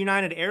related to the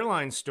United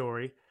Airlines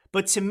story,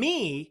 but to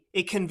me,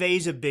 it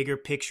conveys a bigger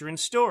picture and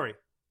story.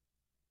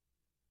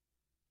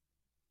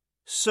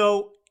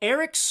 So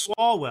Eric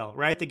Swalwell,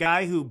 right, the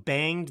guy who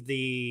banged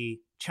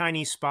the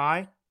Chinese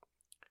spy,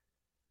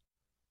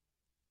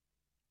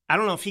 I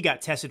don't know if he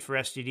got tested for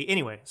STD.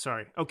 Anyway,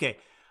 sorry. Okay.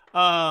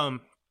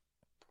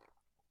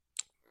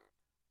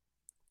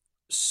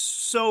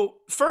 So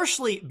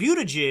firstly,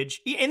 Buttigieg,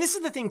 and this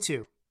is the thing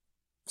too.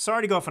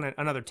 Sorry to go off on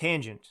another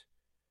tangent.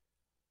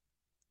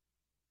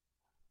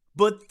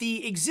 But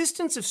the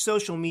existence of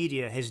social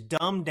media has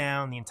dumbed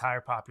down the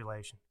entire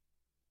population.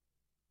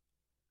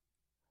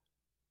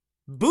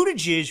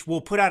 Buttigieg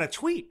will put out a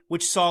tweet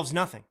which solves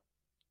nothing.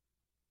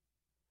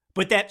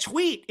 But that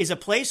tweet is a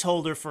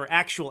placeholder for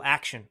actual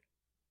action.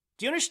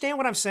 Do you understand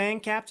what I'm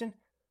saying, Captain?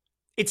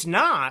 It's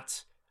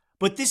not,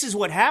 but this is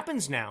what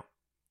happens now.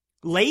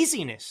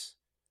 Laziness.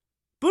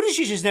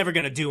 Buttigieg is never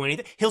going to do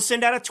anything. He'll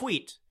send out a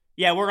tweet.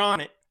 Yeah, we're on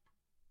it.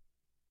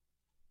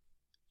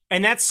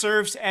 And that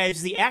serves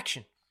as the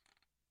action.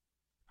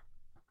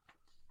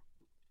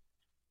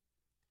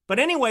 But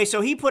anyway,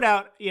 so he put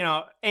out,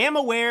 am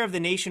aware of the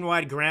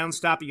nationwide ground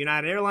stop at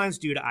United Airlines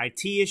due to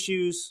IT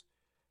issues.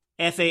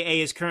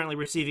 FAA is currently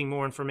receiving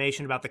more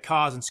information about the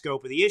cause and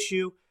scope of the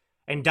issue,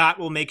 and DOT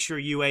will make sure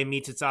UA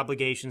meets its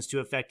obligations to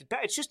affect it.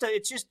 It's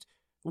just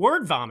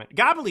word vomit,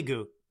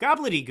 gobbledygook.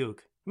 It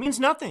means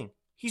nothing.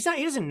 He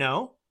doesn't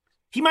know.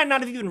 He might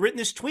not have even written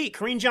this tweet.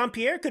 Karine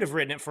Jean-Pierre could have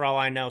written it for all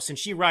I know, since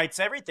she writes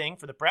everything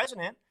for the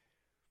president.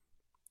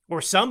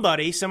 Or some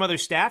other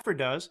staffer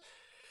does.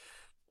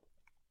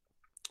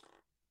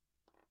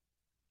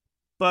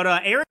 But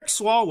Eric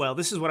Swalwell,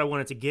 this is what I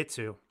wanted to get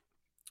to.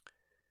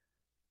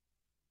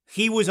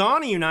 He was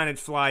on a United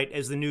flight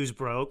as the news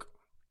broke.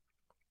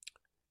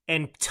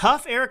 And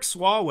tough Eric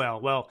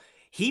Swalwell, well,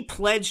 he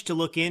pledged to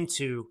look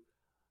into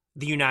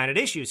the United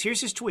issues.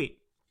 Here's his tweet.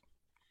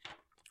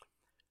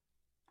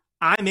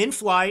 I'm in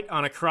flight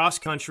on a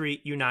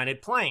cross-country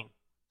United plane.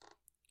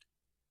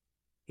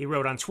 He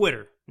wrote on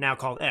Twitter, now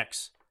called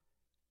X.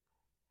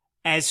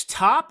 As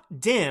top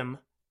dim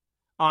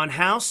on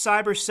House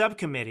Cyber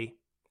Subcommittee,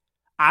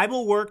 I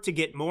will work to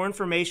get more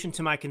information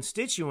to my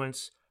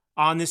constituents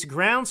on this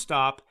ground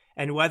stop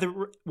and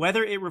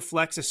whether it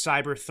reflects a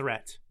cyber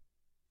threat.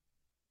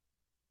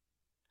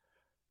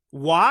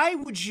 Why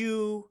would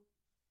you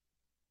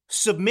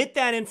submit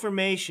that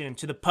information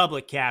to the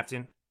public,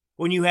 Captain,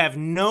 when you have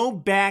no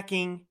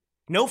backing,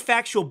 no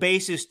factual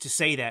basis to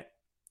say that?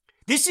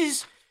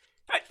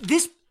 I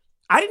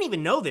didn't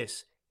even know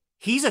this.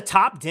 He's a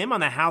top dim on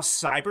the House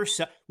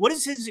Cyber. What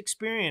is his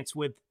experience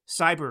with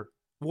cyber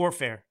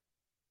warfare?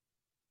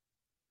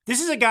 This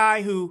is a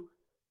guy who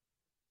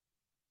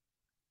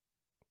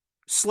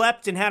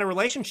slept and had a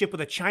relationship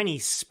with a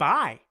Chinese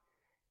spy.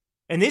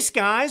 And this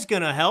guy's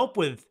going to help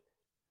with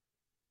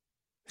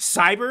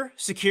cyber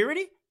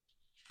security?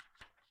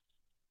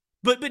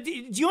 But do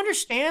you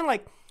understand?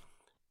 Like,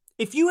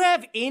 if you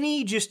have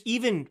any just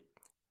even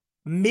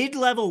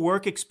mid-level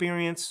work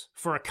experience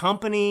for a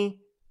company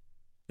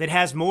that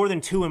has more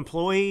than 2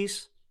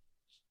 employees,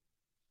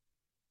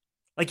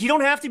 like, you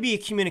don't have to be a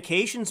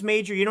communications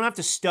major. You don't have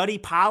to study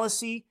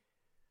policy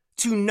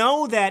to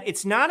know that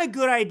it's not a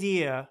good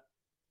idea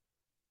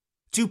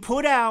to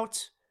put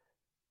out,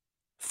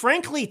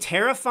 frankly,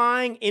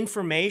 terrifying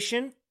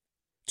information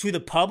to the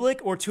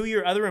public or to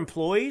your other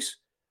employees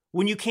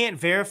when you can't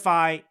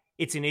verify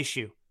it's an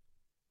issue.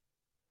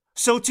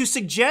 So to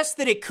suggest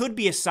that it could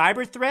be a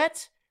cyber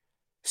threat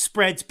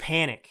spreads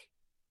panic.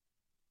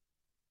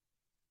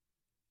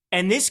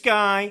 And this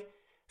guy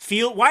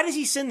why does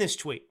he send this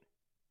tweet?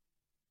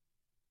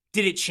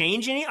 Did it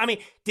change any? I mean,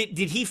 did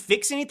he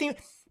fix anything?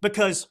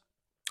 Because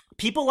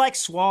people like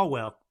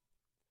Swalwell,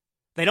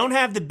 they don't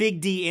have the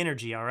big D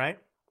energy, all right?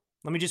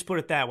 Let me just put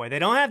it that way. They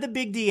don't have the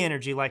big D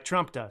energy like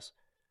Trump does.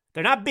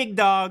 They're not big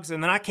dogs,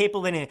 and they're not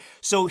capable of anything.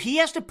 So he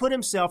has to put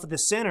himself at the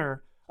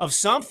center of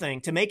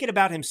something to make it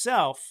about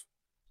himself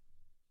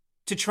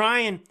to try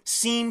and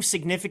seem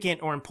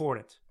significant or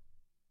important.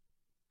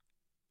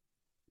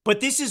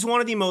 But this is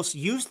one of the most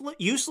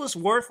useless,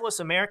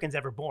 worthless Americans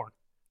ever born.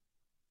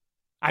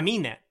 I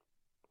mean that.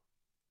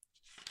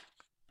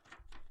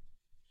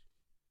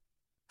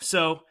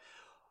 So,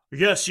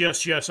 yes.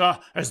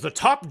 As the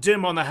top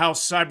dim on the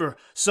House Cyber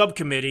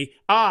Subcommittee,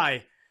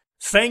 I,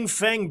 Fang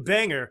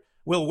Banger,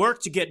 will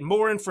work to get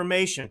more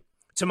information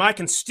to my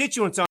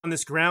constituents on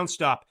this ground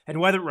stop and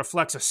whether it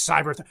reflects a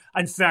cyber threat.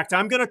 In fact,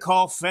 I'm going to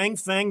call Fang,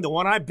 the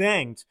one I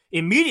banged,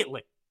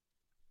 immediately,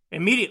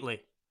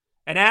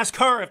 and ask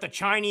her if the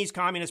Chinese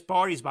Communist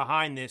Party is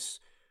behind this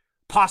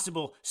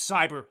possible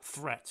cyber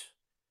threat.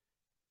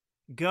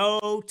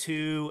 Go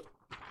to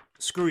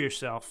screw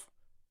yourself,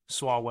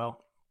 Swalwell.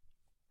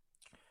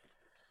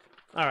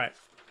 All right.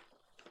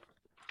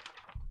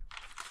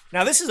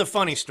 Now, this is a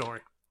funny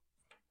story.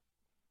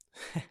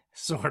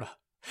 Sort of.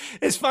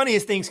 as funny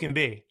as things can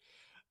be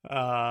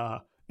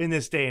in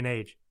this day and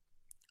age.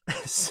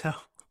 So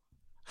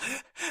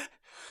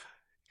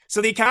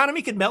the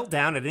economy could melt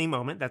down at any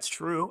moment. That's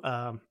true.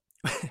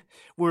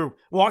 We're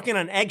walking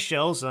on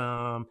eggshells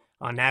on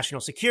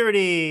national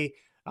security,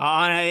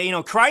 on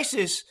a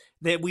crisis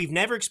that we've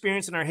never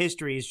experienced in our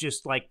history is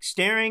just like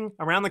staring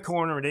around the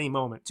corner at any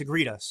moment to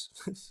greet us.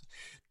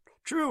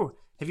 True.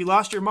 Have you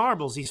lost your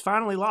marbles? He's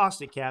finally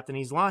lost it, Captain.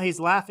 He's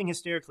laughing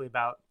hysterically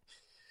about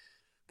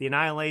the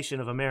annihilation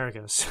of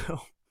America.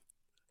 So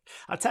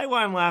I'll tell you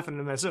why I'm laughing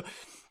at this.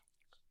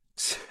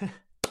 So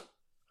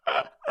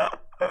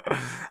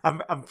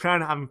I'm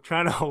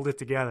trying to hold it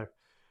together.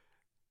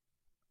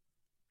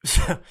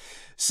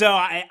 So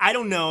I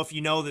don't know if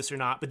you know this or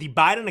not, but the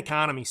Biden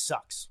economy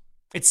sucks.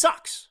 It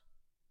sucks.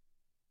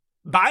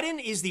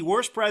 Biden is the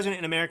worst president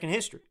in American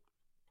history.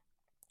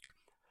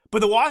 But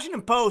the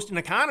Washington Post and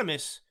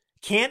economists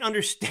can't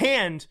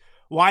understand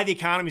why the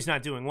economy is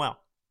not doing well.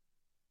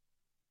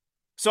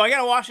 So I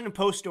got a Washington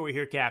Post story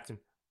here, Captain.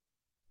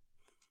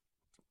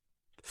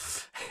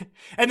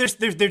 And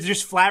they're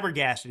just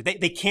flabbergasted.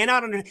 They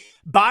cannot understand.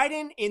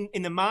 Biden,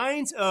 in the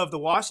minds of the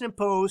Washington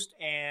Post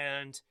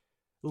and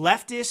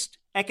leftist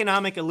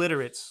economic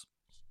illiterates,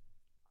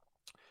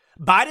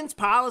 Biden's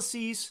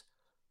policies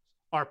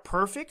are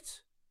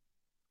perfect.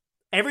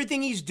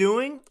 Everything he's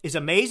doing is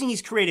amazing.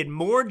 He's created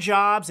more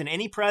jobs than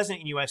any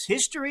president in U.S.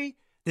 history.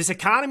 This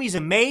economy is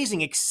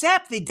amazing,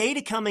 except the data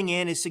coming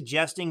in is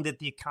suggesting that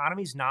the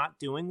economy is not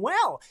doing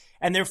well,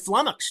 and they're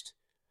flummoxed.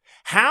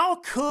 How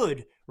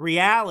could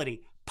reality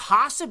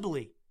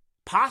possibly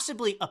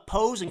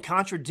oppose and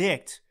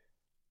contradict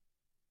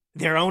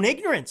their own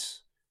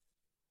ignorance?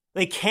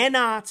 They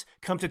cannot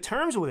come to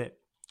terms with it.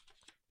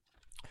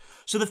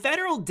 So the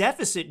federal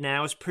deficit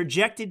now is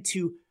projected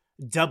to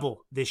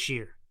double this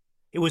year.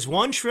 It was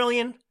 $1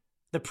 trillion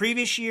the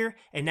previous year,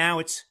 and now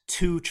it's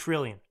 $2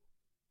 trillion.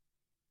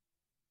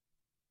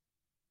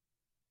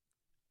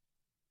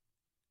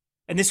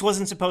 And this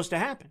wasn't supposed to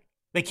happen.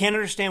 They can't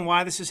understand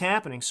why this is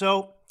happening.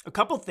 So a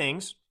couple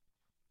things.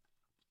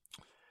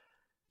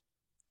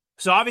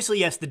 So obviously,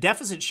 yes, the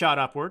deficit shot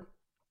upward.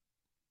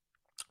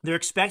 They're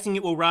expecting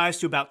it will rise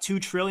to about $2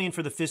 trillion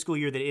for the fiscal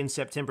year that ends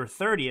September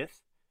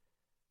 30th.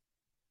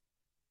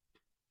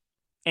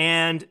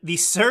 And the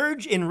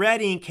surge in red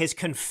ink has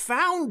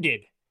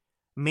confounded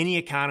many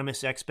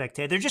economists'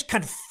 expectations. They're just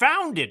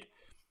confounded.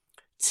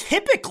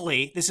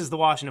 Typically, this is the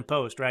Washington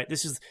Post, right?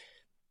 This is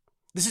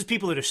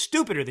people that are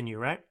stupider than you,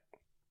 right?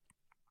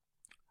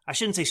 I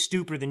shouldn't say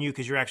stupider than you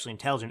because you're actually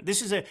intelligent.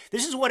 This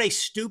is what a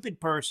stupid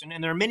person,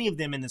 and there are many of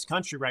them in this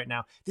country right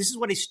now, this is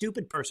what a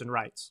stupid person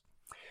writes.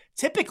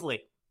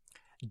 Typically,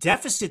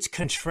 deficits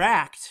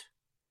contract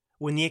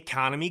when the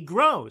economy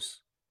grows,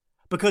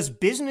 because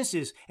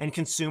businesses and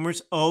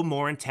consumers owe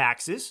more in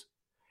taxes,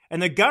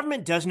 and the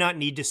government does not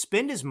need to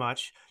spend as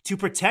much to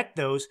protect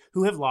those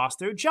who have lost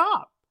their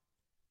job.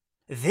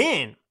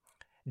 Then,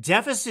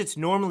 deficits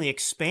normally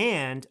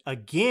expand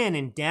again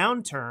in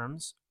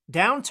downturns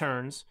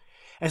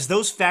as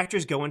those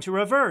factors go into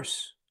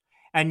reverse.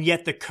 And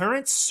yet the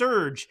current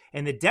surge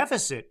in the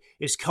deficit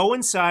is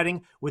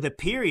coinciding with a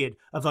period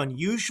of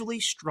unusually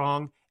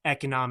strong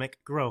economic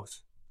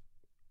growth.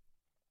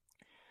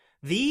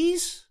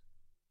 These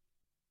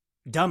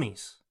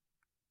dummies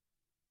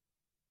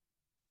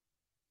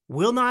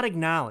will not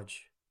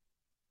acknowledge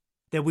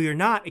that we are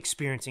not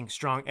experiencing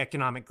strong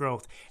economic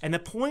growth. And the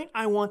point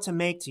I want to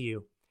make to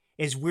you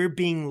is we're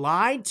being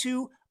lied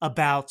to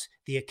about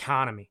the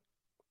economy.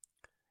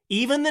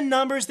 Even the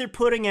numbers they're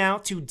putting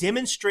out to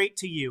demonstrate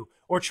to you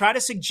or try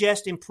to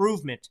suggest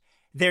improvement,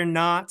 they're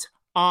not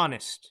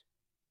honest.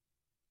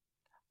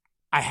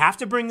 I have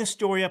to bring this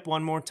story up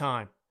one more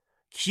time.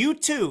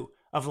 Q2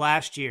 of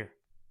last year.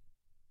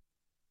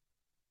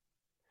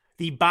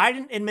 The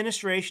Biden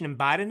administration and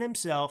Biden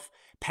himself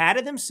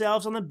patted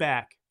themselves on the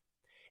back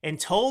and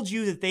told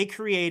you that they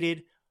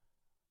created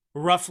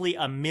roughly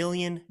 1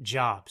 million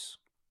jobs.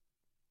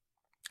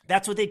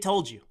 That's what they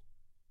told you.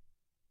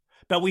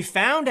 But we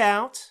found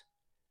out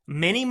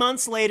many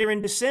months later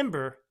in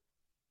December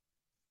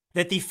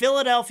that the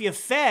Philadelphia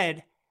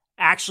Fed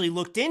actually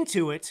looked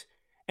into it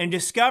and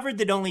discovered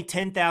that only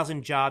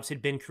 10,000 jobs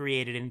had been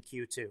created in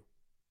Q2.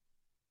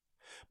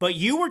 But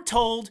you were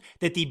told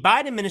that the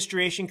Biden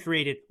administration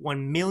created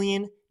 1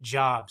 million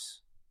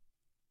jobs.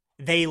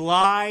 They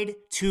lied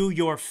to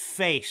your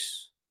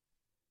face.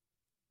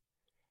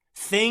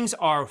 Things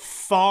are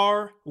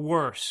far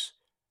worse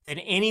than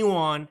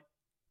anyone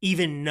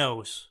even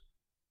knows.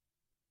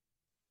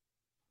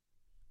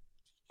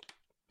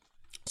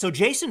 So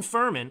Jason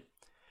Furman,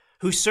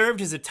 who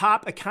served as a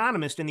top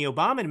economist in the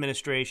Obama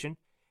administration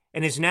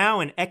and is now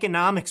an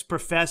economics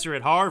professor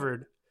at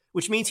Harvard,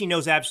 which means he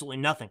knows absolutely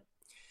nothing,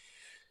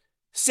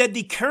 said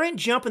the current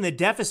jump in the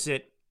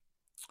deficit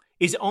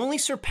is only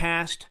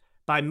surpassed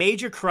by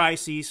major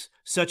crises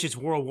such as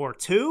World War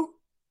II,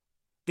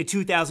 the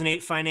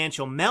 2008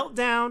 financial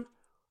meltdown,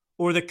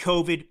 or the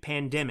COVID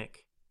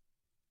pandemic.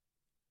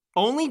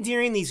 Only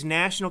during these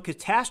national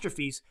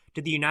catastrophes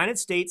did the United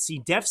States see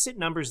deficit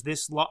numbers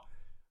this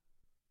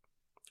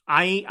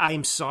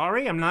I'm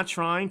sorry. I'm not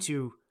trying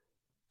to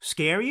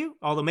scare you,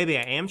 although maybe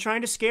I am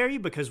trying to scare you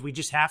because we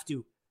just have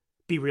to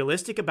be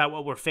realistic about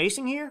what we're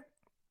facing here.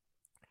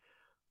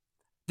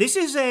 This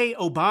is a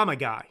Obama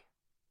guy,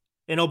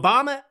 an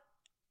Obama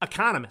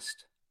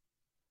economist,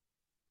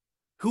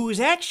 who is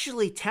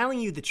actually telling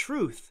you the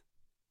truth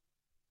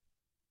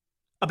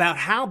about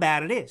how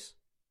bad it is.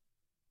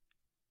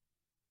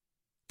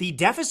 The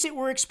deficit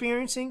we're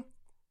experiencing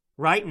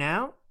right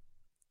now,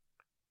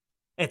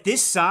 at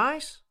this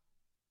size,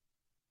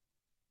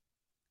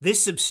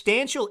 this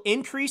substantial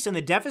increase in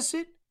the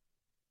deficit,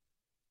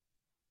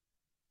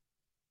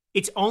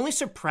 it's only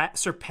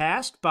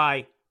surpassed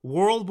by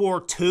World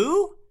War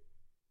II,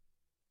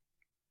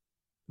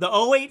 the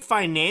 '08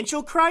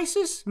 financial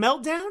crisis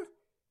meltdown.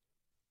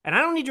 And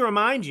I don't need to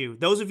remind you,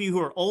 those of you who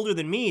are older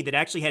than me that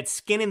actually had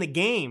skin in the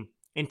game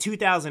in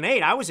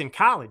 2008, I was in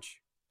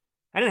college.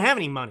 I didn't have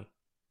any money.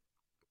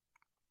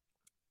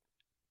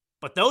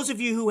 But those of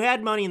you who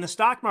had money in the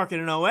stock market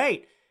in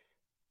 '08,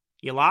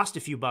 you lost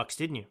a few bucks,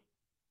 didn't you?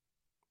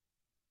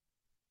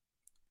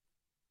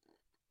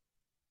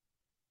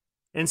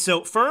 And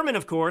so Furman,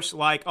 of course,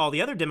 like all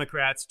the other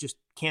Democrats, just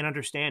can't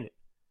understand it.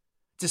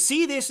 To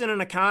see this in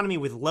an economy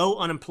with low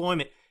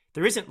unemployment,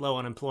 there isn't low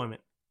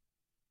unemployment.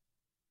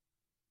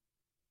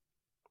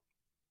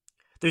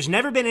 There's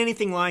never been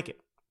anything like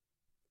it.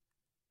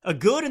 A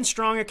good and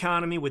strong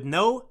economy with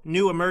no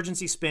new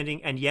emergency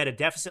spending and yet a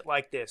deficit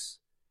like this.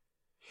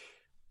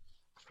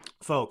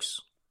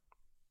 Folks,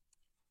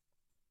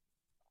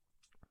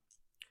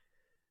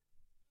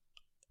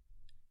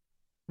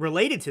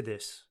 related to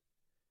this,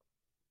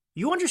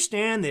 you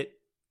understand that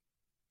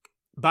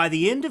by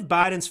the end of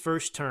Biden's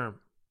first term,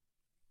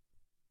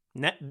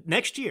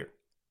 next year,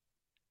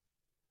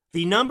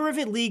 the number of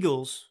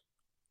illegals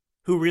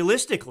who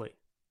realistically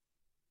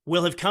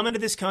will have come into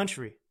this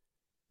country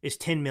is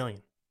 10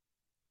 million.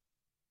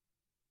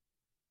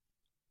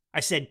 I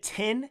said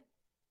 10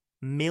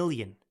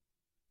 million.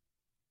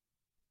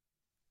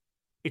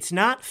 It's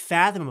not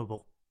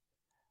fathomable.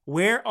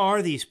 Where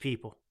are these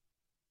people?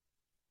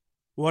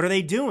 What are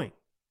they doing?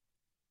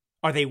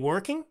 Are they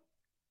working?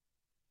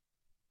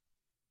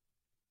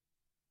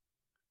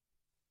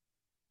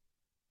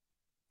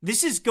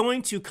 This is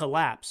going to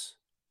collapse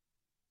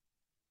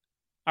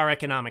our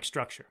economic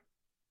structure.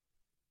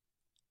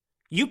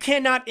 You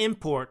cannot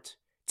import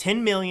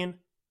 10 million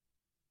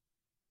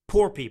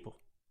poor people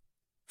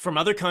from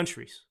other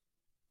countries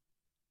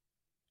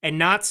and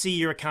not see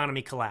your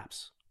economy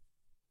collapse.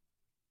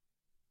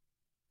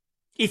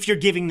 If you're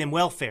giving them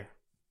welfare.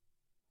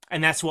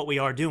 And that's what we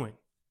are doing.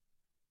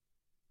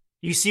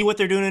 You see what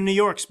they're doing in New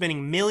York,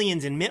 spending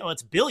millions and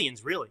it's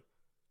billions, really.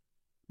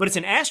 But it's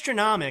an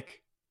astronomical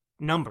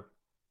number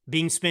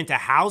being spent to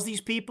house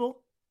these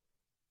people.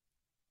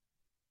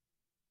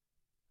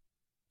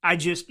 I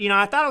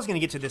thought I was going to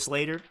get to this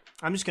later.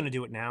 I'm just going to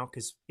do it now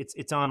because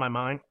it's on my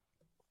mind.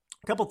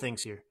 A couple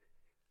things here.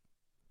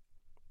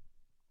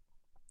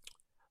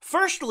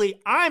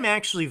 Firstly, I'm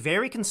actually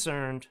very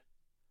concerned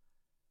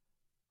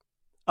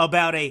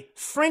about a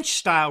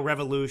French-style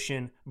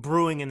revolution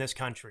brewing in this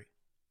country.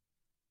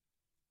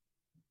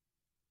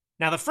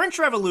 Now, the French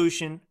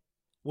Revolution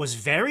was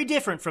very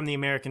different from the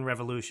American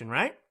Revolution,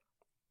 right?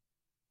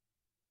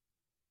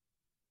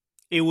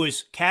 It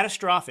was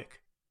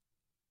catastrophic.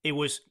 It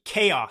was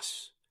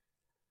chaos.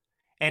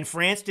 And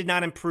France did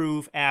not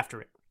improve after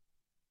it.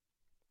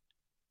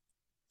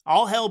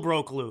 All hell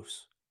broke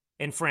loose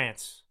in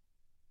France.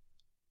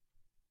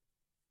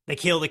 They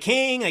kill the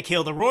king, they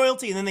kill the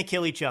royalty, and then they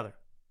kill each other.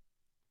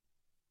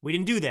 We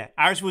didn't do that.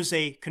 Ours was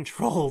a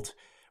controlled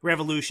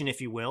revolution,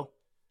 if you will,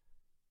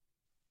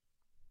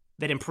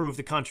 that improved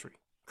the country,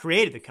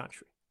 created the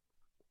country.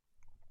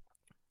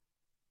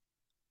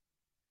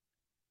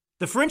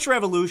 The French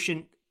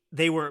Revolution,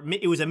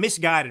 it was a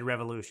misguided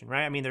revolution,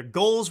 right? I mean, their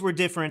goals were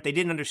different. They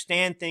didn't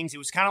understand things. It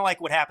was kind of like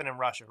what happened in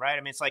Russia, right?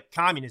 I mean, it's like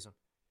communism.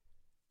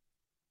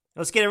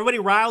 Let's get everybody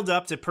riled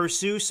up to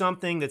pursue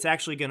something that's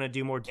actually going to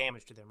do more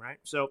damage to them, right?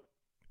 So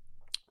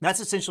that's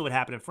essentially what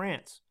happened in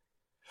France.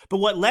 But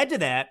what led to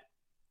that,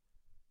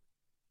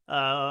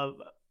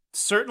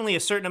 certainly a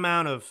certain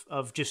amount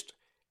of just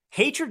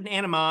hatred and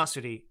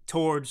animosity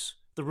towards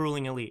the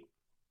ruling elite.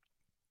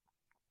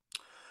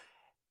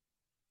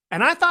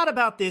 And I thought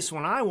about this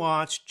when I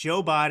watched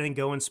Joe Biden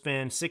go and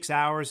spend 6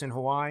 hours in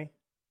Hawaii.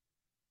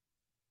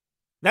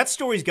 That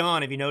story's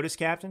gone. Have you noticed,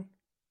 Captain?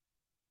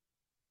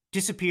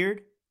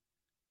 Disappeared.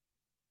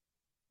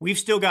 We've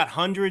still got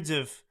hundreds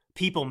of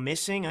people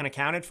missing,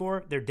 unaccounted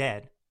for. They're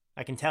dead.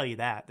 I can tell you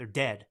that. They're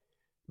dead.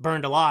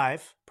 Burned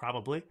alive,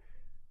 probably.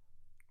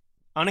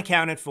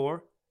 Unaccounted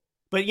for.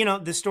 But,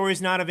 the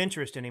story's not of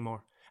interest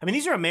anymore. I mean,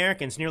 these are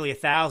Americans, nearly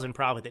 1,000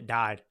 probably, that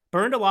died.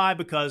 Burned alive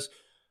because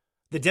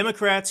the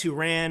Democrats who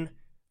ran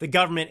the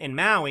government in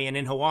Maui and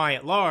in Hawaii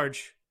at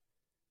large,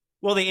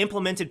 well, they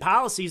implemented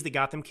policies that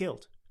got them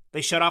killed.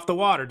 They shut off the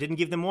water, didn't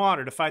give them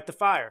water to fight the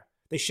fire.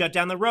 They shut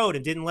down the road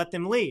and didn't let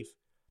them leave.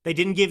 They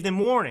didn't give them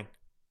warning.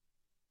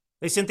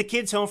 They sent the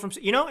kids home from,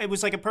 it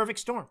was like a perfect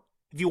storm.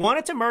 If you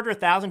wanted to murder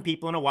 1,000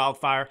 people in a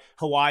wildfire,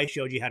 Hawaii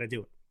showed you how to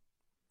do it.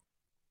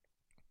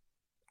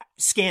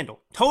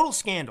 Scandal. Total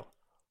scandal.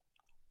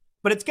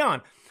 But it's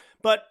gone.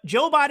 But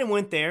Joe Biden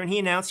went there and he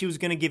announced he was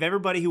going to give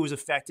everybody who was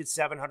affected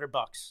 $700.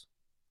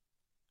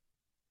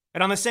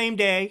 And on the same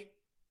day,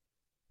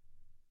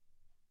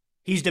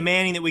 he's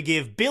demanding that we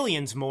give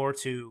billions more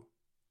to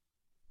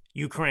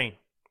Ukraine.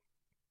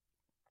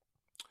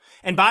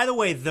 And by the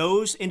way,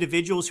 those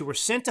individuals who were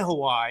sent to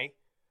Hawaii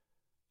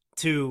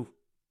to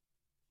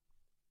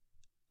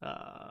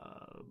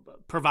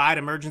provide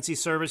emergency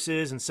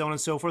services and so on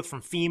and so forth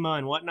from FEMA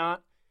and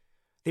whatnot,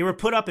 they were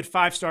put up at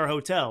 5-star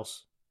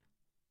hotels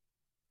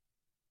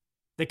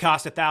that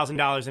cost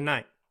 $1,000 a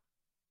night.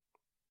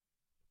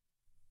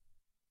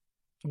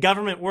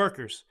 Government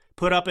workers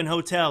put up in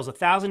hotels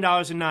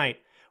 $1,000 a night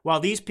while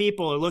these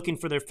people are looking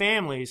for their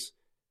families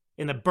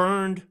in the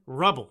burned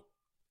rubble.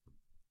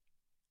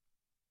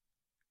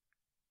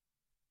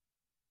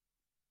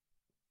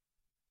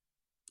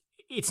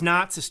 It's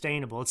not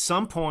sustainable. At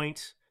some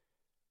point,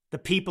 the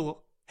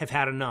people have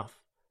had enough.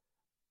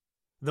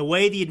 The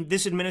way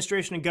this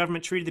administration and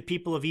government treated the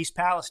people of East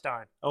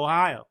Palestine,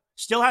 Ohio,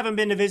 still haven't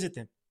been to visit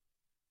them.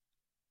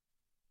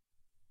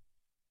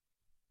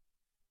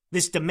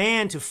 This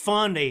demand to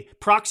fund a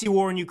proxy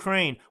war in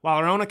Ukraine while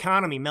our own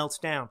economy melts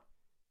down.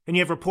 And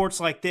you have reports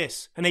like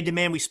this, and they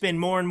demand we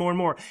spend more and more and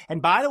more.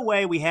 And by the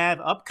way, we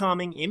have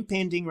upcoming,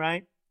 impending,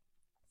 right?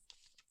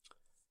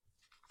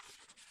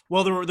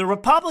 Well, the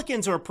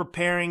Republicans are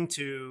preparing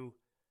to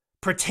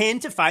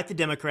pretend to fight the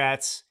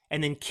Democrats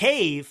and then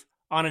cave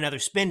on another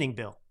spending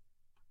bill.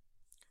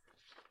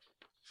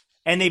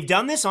 And they've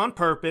done this on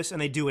purpose,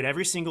 and they do it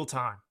every single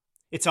time.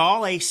 It's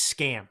all a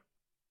scam.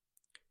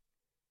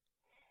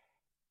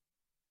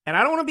 And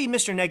I don't want to be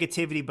Mr.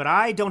 Negativity, but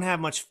I don't have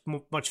much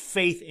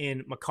faith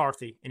in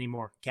McCarthy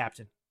anymore,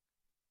 Captain.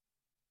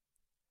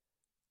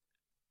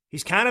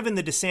 He's kind of in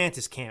the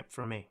DeSantis camp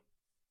for me.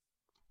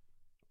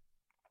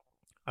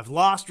 I've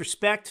lost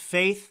respect,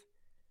 faith.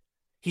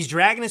 He's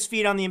dragging his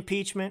feet on the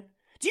impeachment.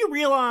 Do you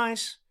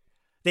realize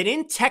that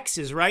in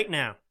Texas right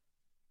now,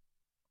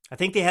 I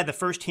think they had the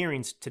first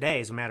hearings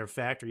today, as a matter of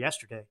fact, or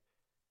yesterday,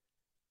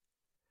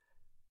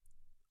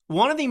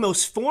 one of the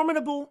most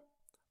formidable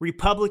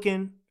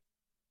Republican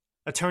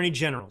attorney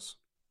generals,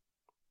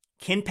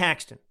 Ken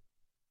Paxton,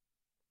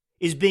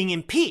 is being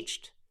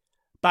impeached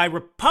by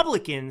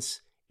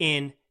Republicans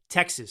in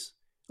Texas.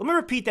 Let me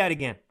repeat that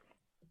again.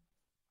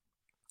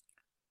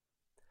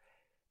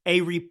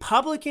 A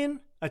Republican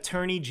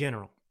attorney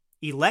general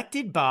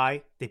elected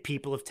by the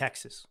people of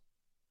Texas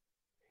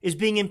is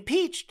being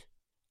impeached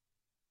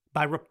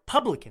by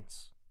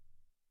Republicans.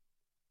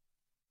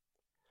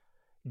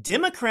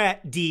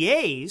 Democrat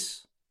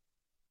DAs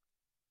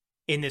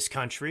in this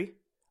country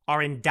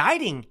are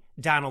indicting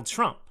Donald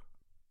Trump.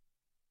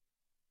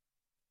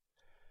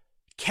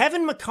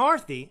 Kevin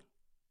McCarthy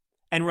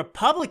and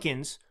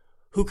Republicans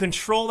who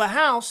control the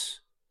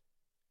House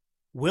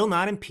will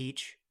not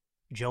impeach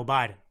Joe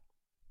Biden.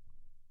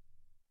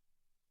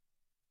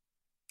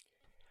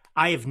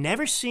 I have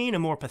never seen a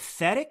more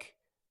pathetic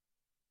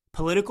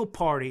political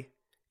party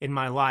in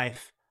my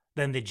life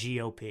than the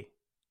GOP.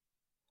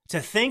 To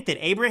think that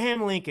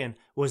Abraham Lincoln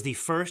was the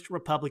first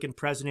Republican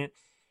president.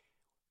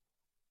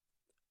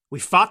 We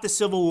fought the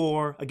Civil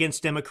War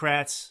against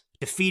Democrats,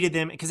 defeated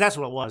them, because that's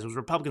what it was. It was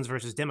Republicans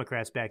versus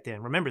Democrats back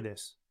then. Remember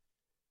this.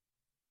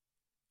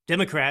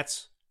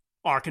 Democrats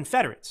are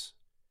Confederates.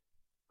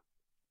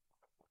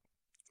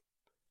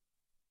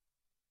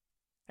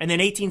 And then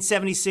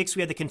 1876,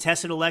 we had the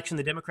contested election.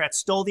 The Democrats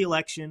stole the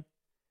election.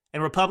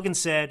 And Republicans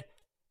said,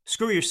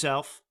 screw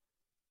yourself.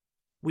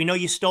 We know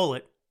you stole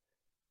it.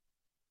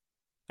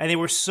 And they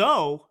were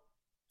so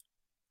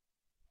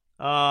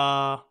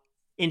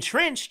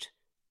entrenched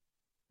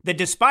that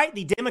despite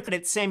the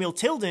Democrat Samuel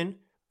Tilden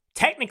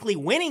technically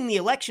winning the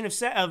election of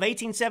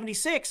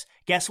 1876,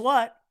 guess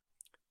what?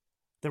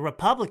 The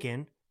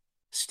Republican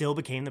still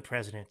became the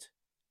president.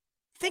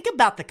 Think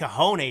about the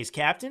cojones,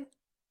 Captain.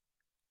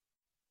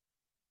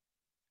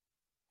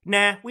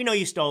 Nah, we know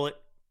you stole it.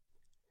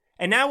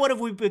 And now what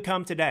have we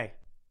become today?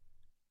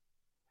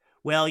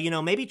 Well,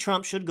 maybe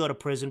Trump should go to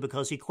prison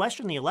because he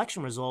questioned the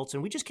election results,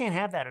 and we just can't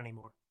have that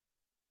anymore.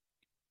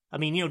 I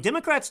mean,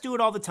 Democrats do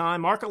it all the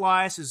time. Mark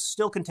Elias is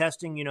still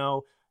contesting,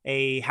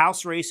 a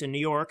House race in New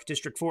York,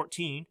 District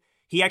 14.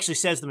 He actually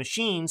says the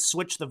machines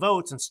switched the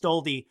votes and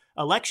stole the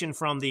election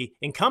from the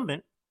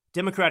incumbent,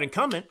 Democrat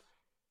incumbent.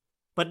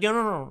 But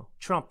no.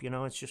 Trump,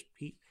 it's just,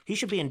 he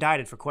should be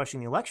indicted for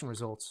questioning the election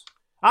results.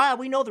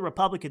 We know the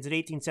Republicans in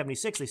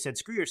 1876, they said,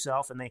 screw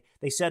yourself, and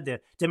they said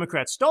the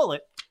Democrats stole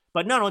it.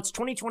 But no, it's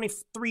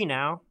 2023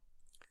 now,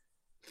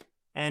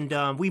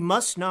 and we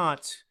must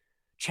not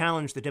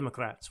challenge the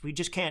Democrats. We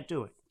just can't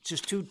do it. It's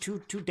just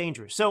too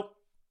dangerous. So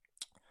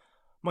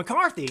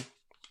McCarthy,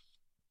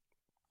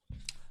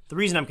 the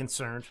reason I'm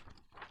concerned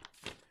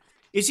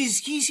is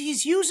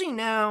he's using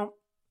now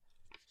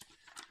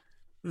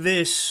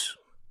this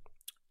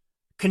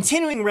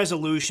continuing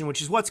resolution,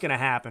 which is what's going to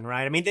happen,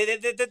 right? I mean,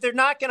 they're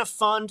not going to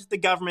fund the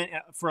government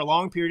for a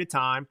long period of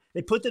time.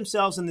 They put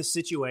themselves in this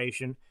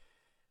situation.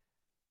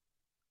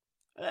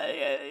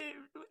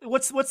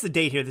 What's the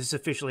date here this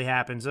officially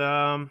happens?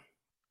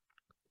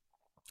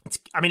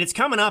 It's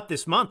coming up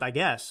this month, I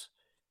guess.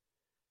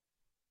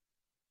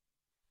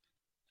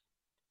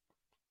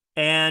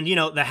 And,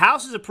 the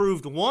House has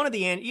approved one of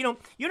the end. You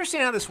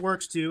understand how this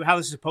works, too, how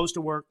this is supposed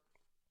to work?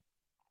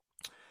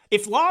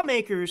 If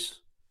lawmakers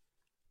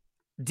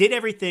did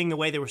everything the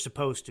way they were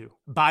supposed to,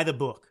 by the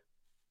book,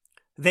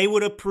 they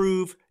would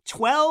approve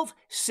 12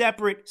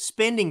 separate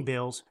spending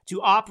bills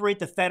to operate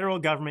the federal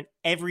government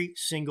every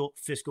single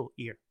fiscal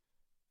year.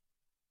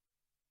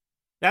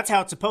 That's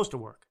how it's supposed to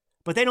work.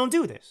 But they don't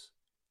do this.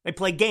 They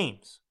play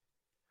games.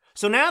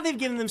 So now they've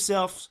given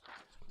themselves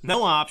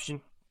no option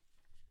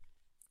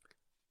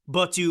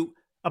but to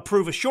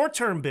approve a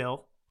short-term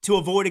bill to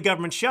avoid a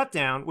government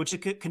shutdown, which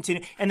could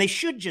continue. And they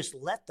should just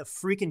let the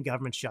freaking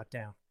government shut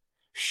down.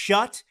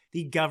 Shut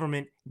the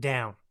government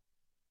down.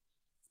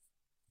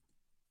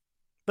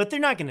 But they're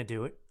not going to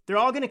do it. They're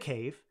all going to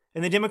cave,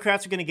 and the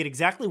Democrats are going to get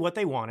exactly what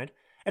they wanted,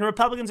 and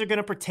Republicans are going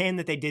to pretend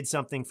that they did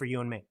something for you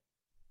and me.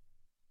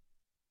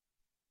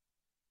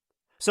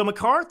 So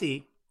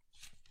McCarthy,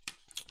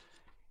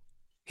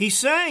 he's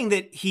saying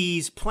that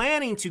he's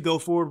planning to go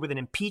forward with an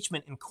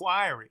impeachment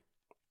inquiry.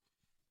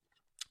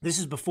 This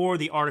is before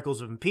the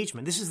articles of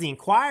impeachment. This is the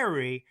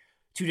inquiry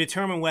to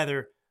determine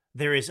whether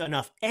there is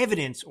enough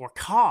evidence or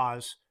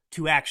cause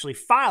to actually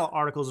file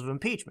articles of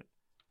impeachment.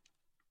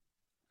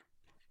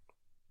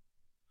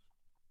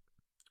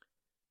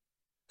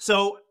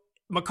 So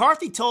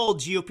McCarthy told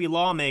GOP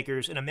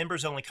lawmakers in a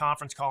members-only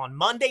conference call on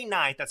Monday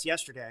night, that's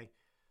yesterday,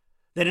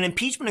 that an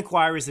impeachment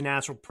inquiry is the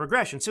natural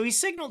progression. So he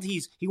signaled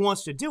he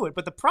wants to do it.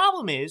 But the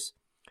problem is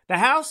the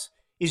House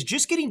is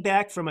just getting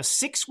back from a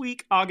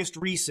 6-week August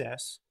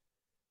recess.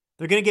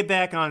 They're going to get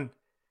back on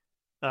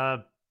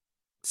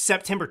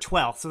September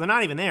 12th, so they're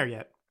not even there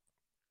yet.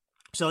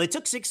 So they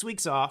took 6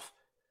 weeks off.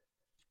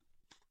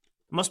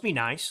 Must be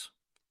nice.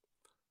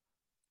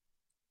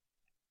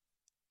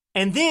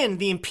 And then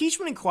the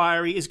impeachment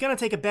inquiry is going to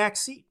take a back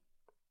seat.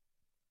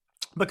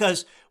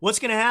 Because what's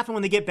going to happen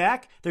when they get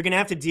back? They're going to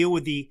have to deal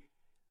with the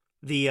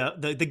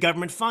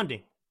government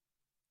funding.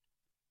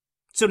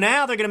 So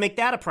now they're going to make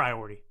that a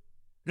priority.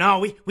 No,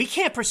 we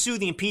can't pursue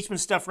the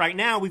impeachment stuff right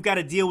now. We've got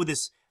to deal with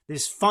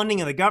this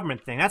funding of the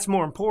government thing. That's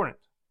more important.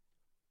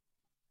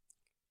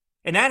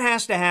 And that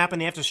has to happen.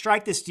 They have to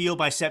strike this deal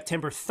by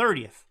September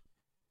 30th.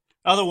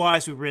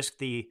 Otherwise, we risk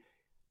the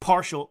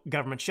partial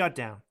government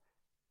shutdown.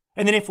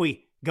 And then if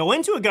we go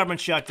into a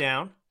government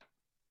shutdown,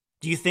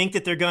 do you think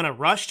that they're going to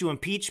rush to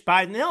impeach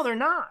Biden? No, they're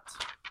not.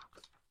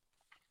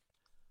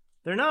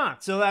 They're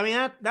not. So, I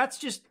mean, that's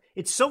just,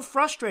 it's so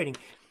frustrating.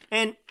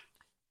 And,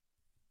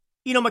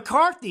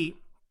 McCarthy,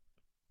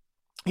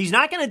 he's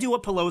not going to do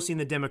what Pelosi and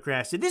the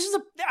Democrats did. This is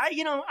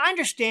I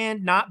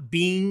understand not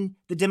being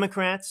the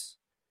Democrats.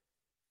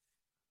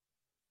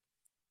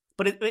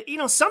 But,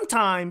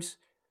 sometimes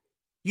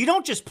you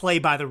don't just play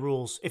by the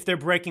rules if they're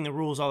breaking the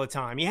rules all the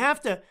time. You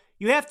have to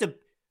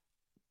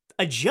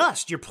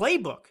adjust your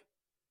playbook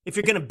if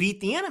you're going to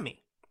beat the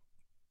enemy.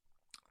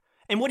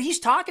 And what he's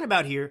talking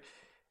about here,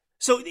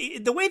 so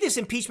the way this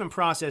impeachment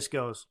process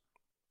goes,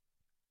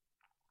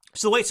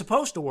 so the way it's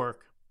supposed to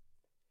work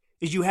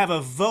is you have a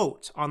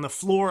vote on the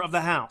floor of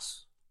the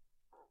House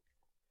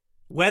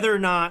whether or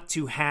not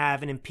to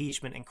have an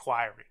impeachment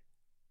inquiry.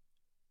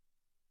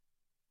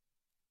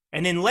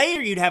 And then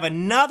later you'd have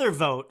another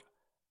vote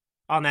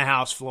on the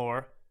House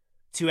floor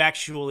to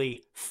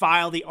actually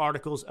file the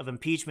articles of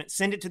impeachment,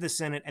 send it to the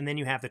Senate, and then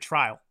you have the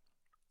trial.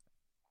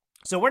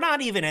 So we're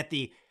not even at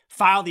the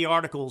file the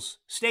articles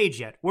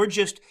stage yet. We're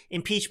just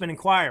impeachment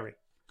inquiry.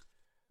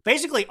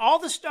 Basically, all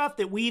the stuff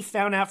that we've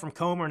found out from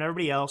Comer and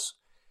everybody else,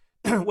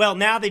 well,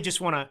 now they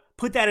just want to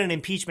put that in an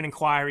impeachment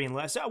inquiry and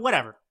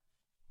whatever.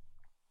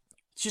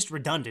 It's just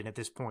redundant at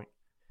this point.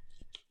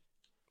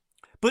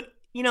 But,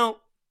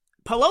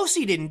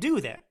 Pelosi didn't do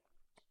that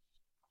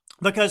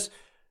because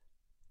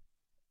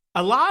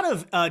a lot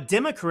of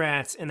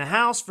Democrats in the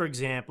House, for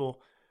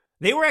example,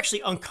 they were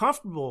actually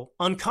uncomfortable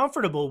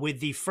with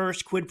the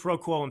first quid pro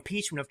quo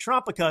impeachment of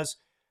Trump because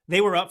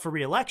they were up for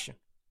re-election.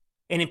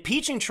 And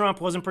impeaching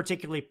Trump wasn't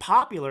particularly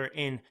popular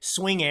in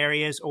swing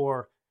areas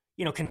or,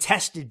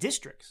 contested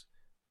districts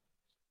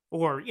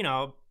or,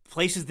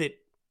 places that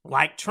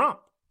like Trump.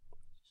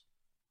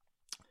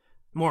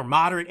 More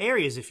moderate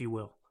areas, if you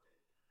will.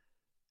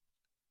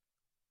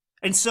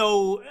 And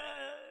so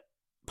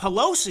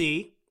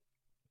Pelosi,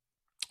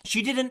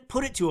 she didn't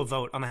put it to a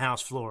vote on the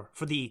House floor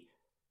for the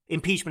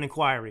impeachment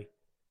inquiry.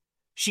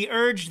 She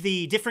urged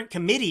the different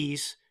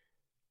committees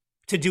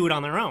to do it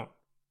on their own.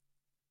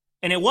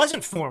 And it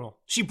wasn't formal.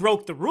 She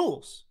broke the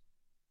rules.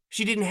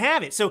 She didn't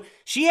have it. So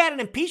she had an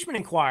impeachment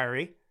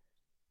inquiry,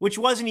 which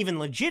wasn't even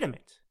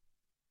legitimate.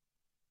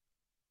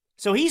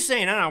 So he's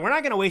saying, no, we're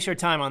not going to waste our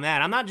time on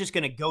that. I'm not just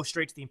going to go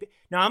straight to the impeachment.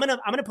 No, I'm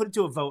going to put it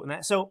to a vote on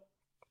that. So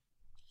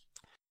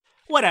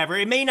whatever.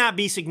 It may not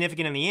be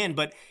significant in the end,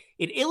 but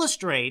it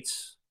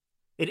illustrates,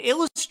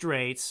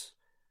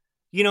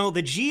 you know,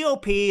 the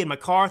GOP and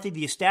McCarthy,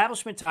 the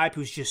establishment type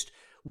who's just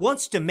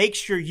wants to make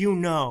sure you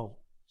know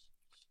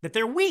that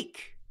they're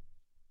weak,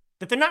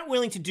 that they're not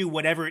willing to do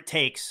whatever it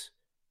takes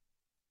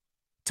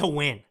to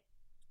win.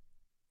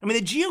 I mean,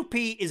 the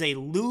GOP is a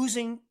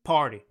losing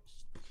party,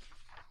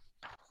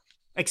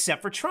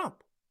 except for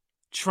Trump.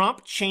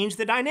 Trump changed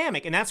the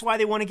dynamic, and that's why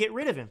they want to get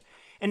rid of him.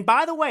 And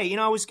by the way, you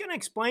know, I was going to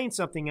explain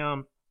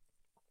something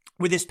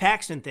with this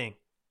Paxton thing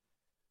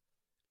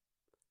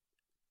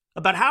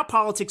about how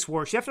politics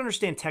works. You have to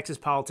understand Texas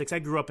politics. I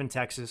grew up in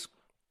Texas.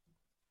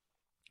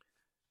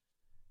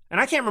 And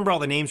I can't remember all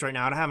the names right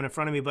now. I don't have it in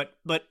front of me.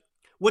 But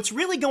what's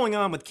really going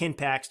on with Ken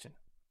Paxton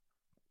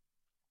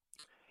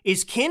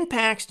is Ken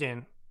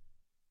Paxton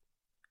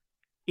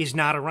is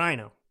not a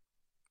rhino.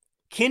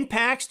 Ken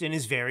Paxton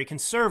is very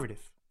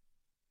conservative.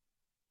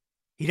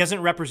 He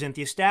doesn't represent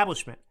the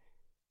establishment.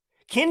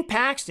 Ken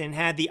Paxton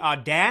had the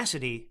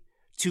audacity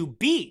to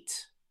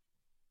beat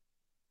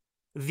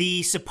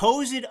the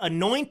supposed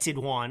anointed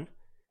one,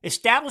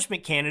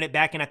 establishment candidate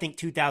back in, I think,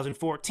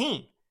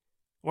 2014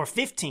 or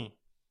 15.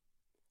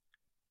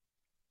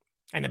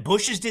 And the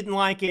Bushes didn't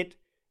like it.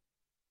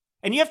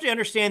 And you have to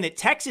understand that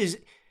Texas,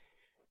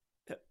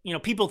 you know,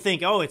 people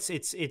think, oh, it's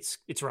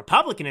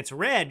Republican, it's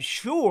red,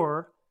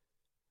 sure.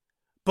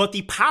 But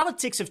the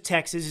politics of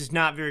Texas is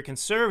not very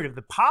conservative.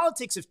 The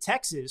politics of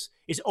Texas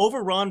is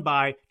overrun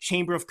by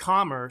Chamber of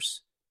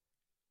Commerce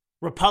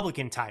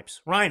Republican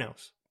types,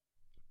 rhinos.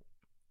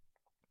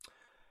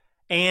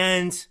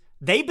 And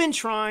they've been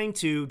trying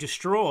to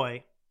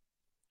destroy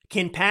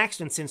Ken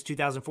Paxton since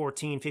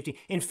 2014, 15.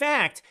 In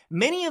fact,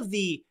 many of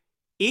the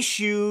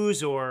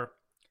issues, or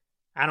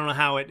I don't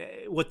know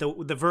what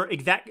the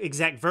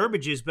exact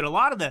verbiage is, but a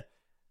lot of the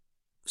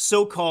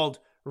so-called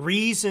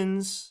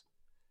reasons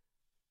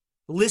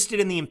listed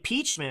in the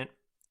impeachment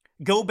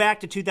go back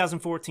to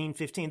 2014,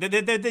 15.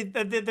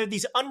 They're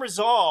these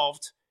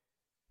unresolved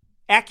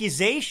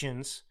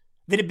accusations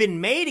that have been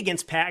made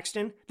against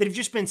Paxton that have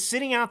just been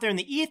sitting out there in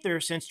the ether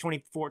since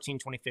 2014,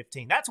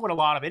 2015. That's what a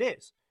lot of it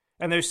is.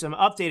 And there's some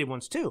updated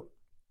ones too.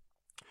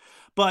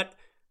 But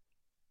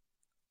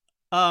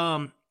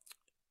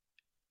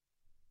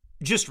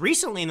just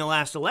recently in the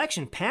last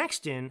election,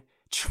 Paxton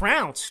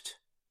trounced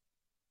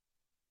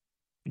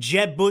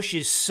Jeb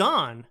Bush's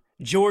son,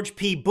 George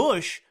P.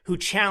 Bush, who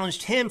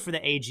challenged him for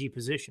the AG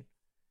position.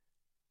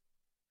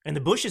 And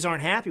the Bushes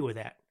aren't happy with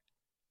that.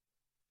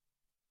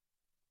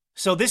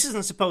 So this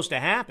isn't supposed to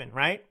happen,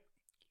 right?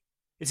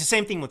 It's the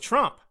same thing with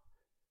Trump.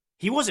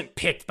 He wasn't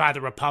picked by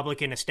the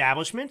Republican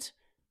establishment.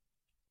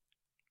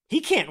 He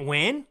can't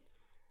win.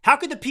 How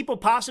could the people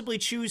possibly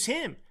choose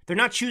him? They're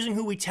not choosing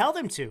who we tell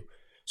them to.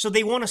 So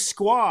they want to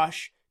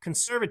squash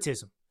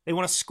conservatism. They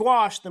want to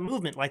squash the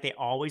movement like they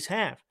always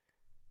have.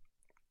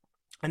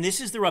 And this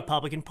is the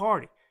Republican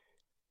Party.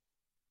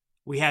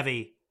 We have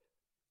a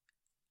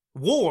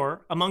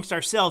war amongst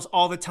ourselves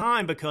all the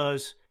time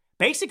because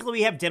basically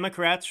we have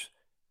Democrats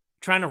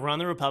trying to run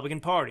the Republican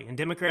Party. And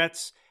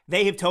Democrats,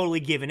 they have totally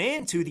given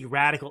in to the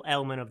radical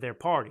element of their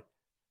party.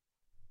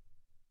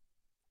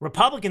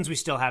 Republicans, we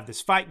still have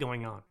this fight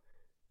going on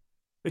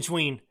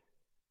between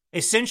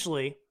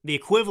essentially the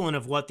equivalent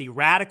of what the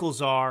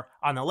radicals are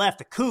on the left,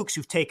 the kooks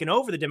who've taken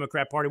over the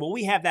Democrat Party. Well,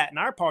 we have that in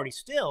our party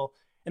still,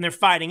 and they're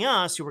fighting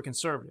us who are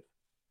conservative.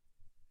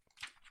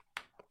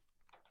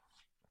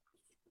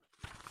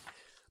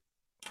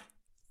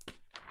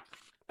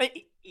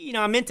 You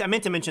know, I meant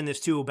to mention this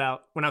too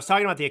about when I was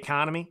talking about the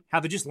economy, how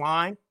they're just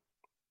lying.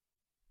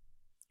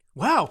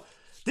 Wow,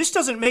 this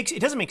doesn't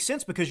make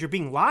sense because you're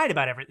being lied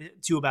about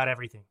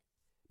everything.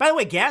 By the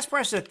way, gas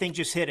prices I think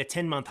just hit a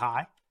 10-month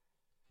high,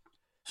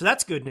 so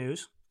that's good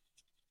news.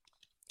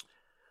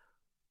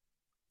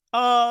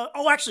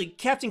 Actually,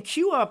 Captain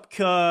Q up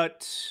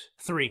cut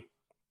 3.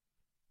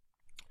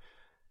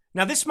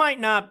 Now this might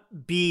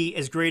not be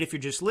as great if you're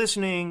just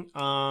listening,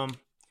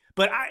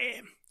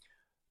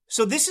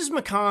 So this is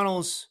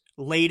McConnell's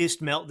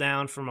latest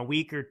meltdown from a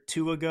week or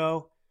two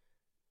ago.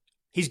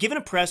 He's given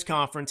a press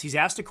conference. He's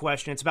asked a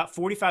question. It's about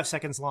 45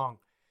 seconds long.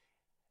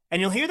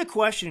 And you'll hear the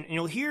question, and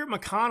you'll hear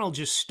McConnell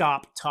just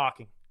stop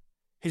talking.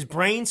 His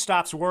brain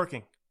stops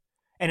working.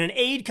 And an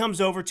aide comes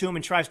over to him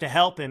and tries to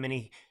help him, and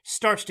he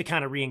starts to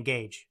kind of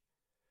re-engage.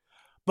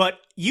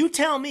 But you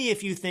tell me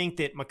if you think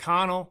that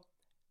McConnell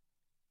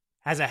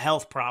has a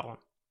health problem.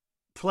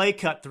 Play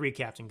cut 3,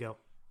 Captain, go.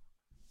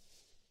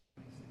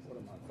 What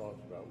are my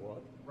thoughts about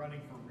what?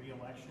 Running for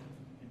re-election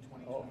in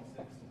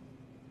 2026.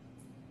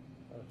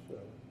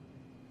 That's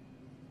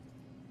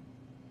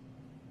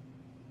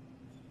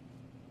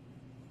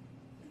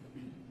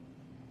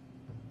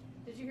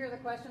Did you hear the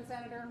question,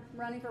 Senator?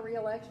 Running for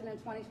re-election in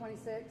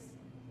 2026?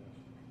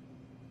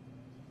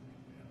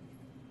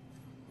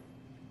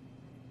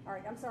 All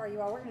right, I'm sorry,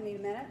 you all. We're going to need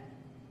a minute.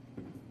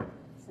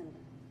 Senator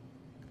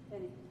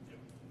Benny.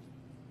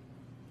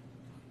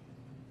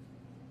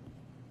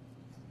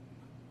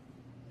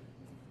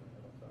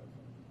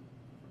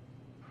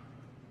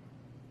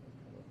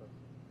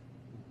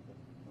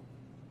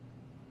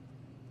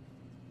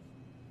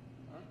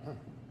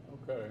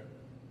 Okay.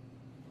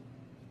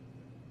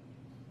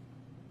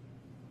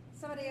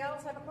 Somebody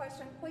else have a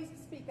question? Please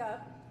speak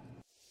up.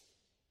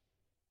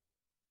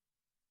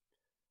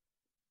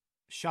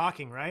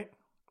 Shocking, right?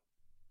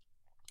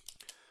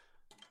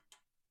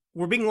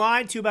 We're being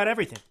lied to about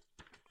everything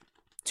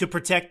to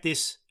protect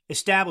this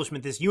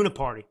establishment, this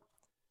uniparty.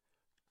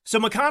 So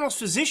McConnell's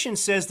physician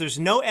says there's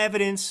no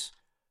evidence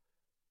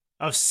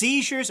of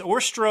seizures or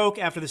stroke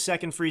after the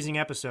second freezing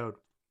episode.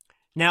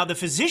 Now, the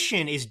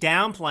physician is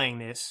downplaying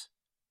this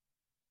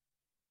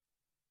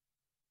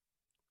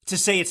to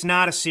say it's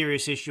not a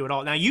serious issue at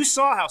all. Now, you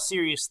saw how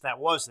serious that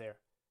was there.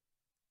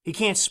 He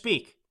can't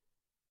speak.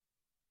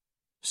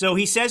 So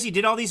he says he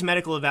did all these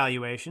medical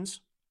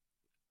evaluations.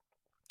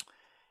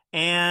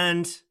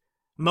 And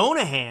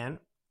Monahan,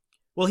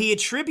 well, he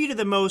attributed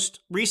the most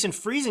recent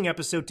freezing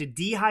episode to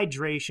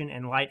dehydration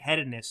and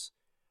lightheadedness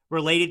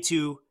related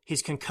to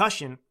his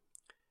concussion,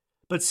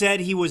 but said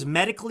he was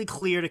medically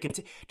clear to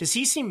continue. Does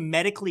he seem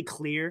medically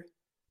clear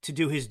to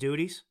do his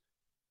duties?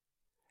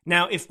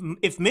 Now, if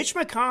Mitch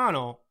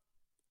McConnell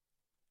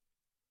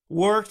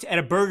worked at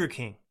a Burger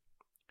King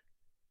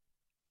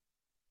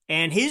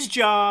and his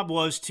job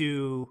was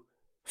to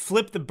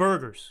flip the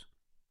burgers,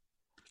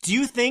 do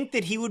you think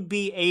that he would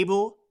be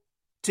able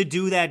to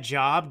do that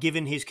job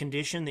given his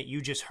condition that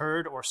you just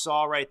heard or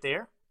saw right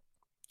there?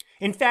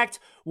 In fact,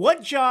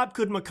 what job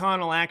could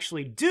McConnell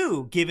actually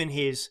do given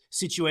his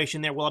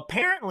situation there? Well,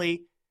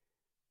 apparently,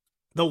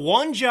 the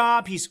one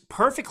job he's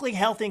perfectly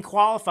healthy and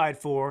qualified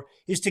for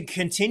is to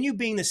continue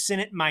being the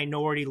Senate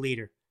Minority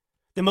Leader,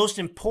 the most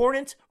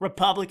important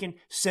Republican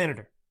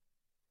senator,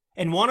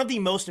 and one of the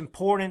most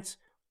important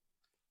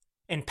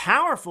and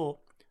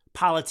powerful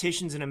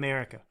politicians in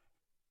America.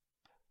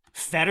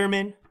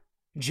 Fetterman,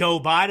 Joe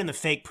Biden, the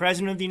fake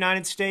president of the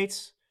United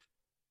States.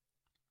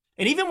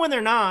 And even when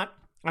they're not,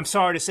 I'm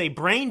sorry to say,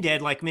 brain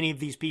dead like many of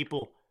these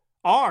people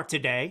are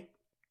today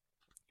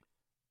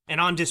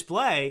and on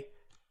display,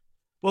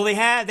 well, they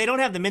don't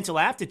have the mental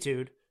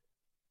aptitude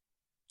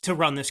to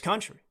run this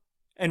country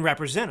and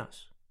represent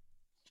us.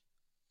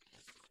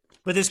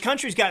 But this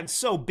country's gotten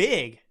so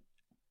big,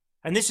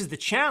 and this is the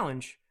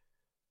challenge,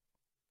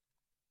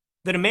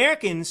 that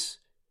Americans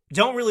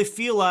don't really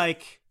feel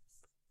like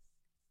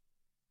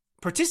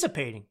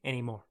participating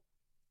anymore.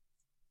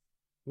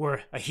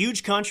 We're a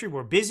huge country.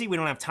 We're busy. We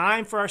don't have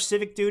time for our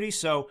civic duties.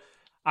 So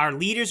our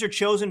leaders are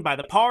chosen by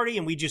the party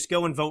and we just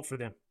go and vote for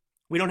them.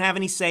 We don't have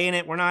any say in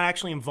it. We're not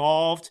actually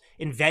involved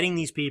in vetting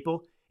these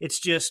people. It's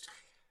just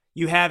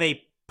you have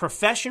a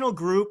professional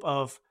group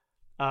of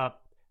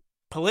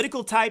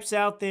political types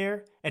out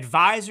there,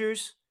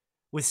 advisors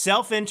with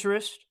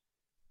self-interest,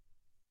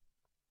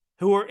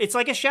 who are, it's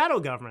like a shadow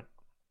government.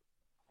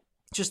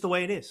 It's just the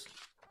way it is.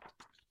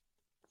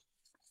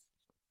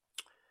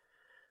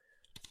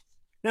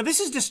 Now,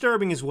 this is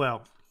disturbing as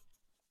well.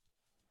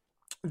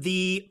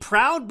 The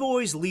Proud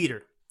Boys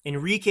leader,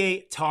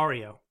 Enrique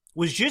Tarrio,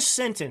 was just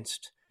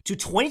sentenced to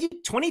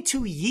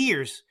 22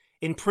 years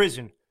in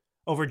prison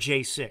over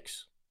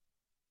J6.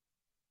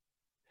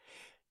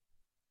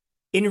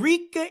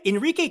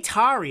 Enrique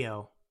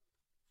Tarrio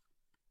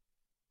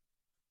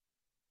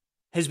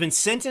has been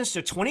sentenced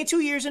to 22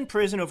 years in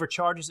prison over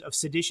charges of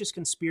seditious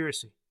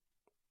conspiracy.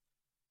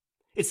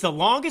 It's the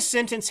longest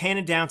sentence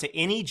handed down to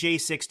any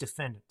J6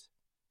 defendant.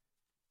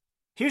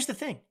 Here's the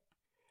thing.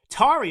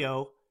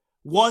 Tarrio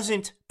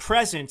wasn't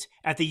present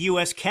at the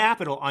U.S.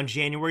 Capitol on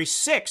January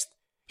 6th.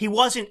 He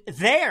wasn't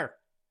there.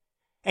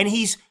 And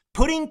he's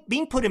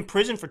being put in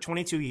prison for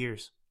 22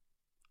 years.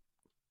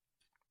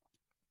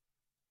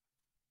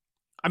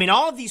 I mean,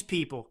 all of these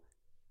people,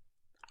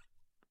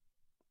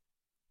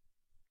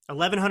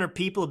 1,100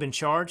 people have been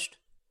charged.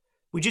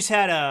 We just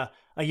had a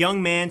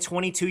young man,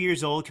 22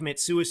 years old, commit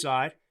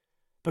suicide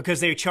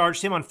because they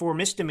charged him on 4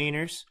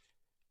 misdemeanors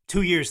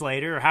 2 years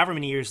later, or however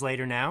many years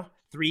later now,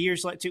 3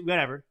 years later,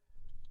 whatever.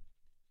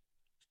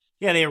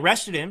 Yeah, they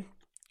arrested him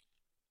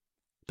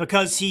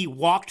because he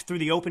walked through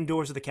the open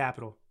doors of the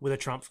Capitol with a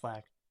Trump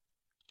flag.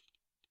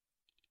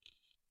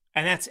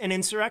 And that's an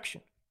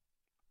insurrection.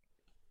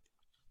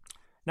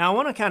 Now, I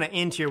want to kind of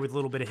end here with a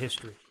little bit of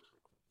history,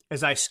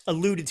 as I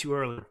alluded to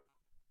earlier.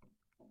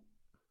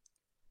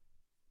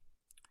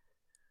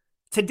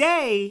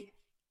 Today,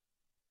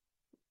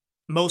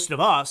 most of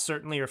us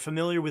certainly are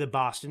familiar with the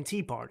Boston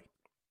Tea Party.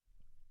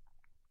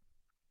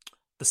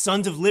 The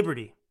Sons of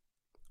Liberty,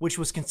 which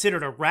was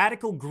considered a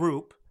radical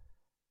group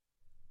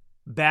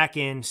back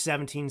in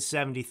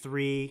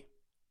 1773.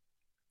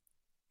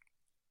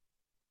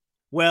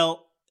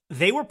 Well,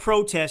 they were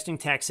protesting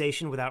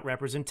taxation without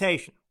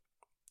representation.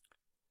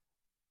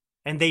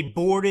 And they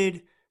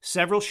boarded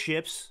several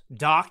ships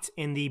docked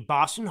in the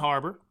Boston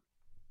Harbor,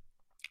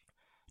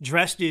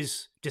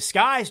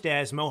 disguised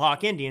as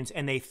Mohawk Indians,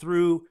 and they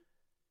threw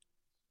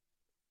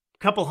a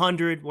couple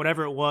hundred,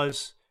 whatever it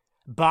was,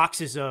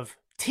 boxes of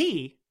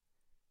tea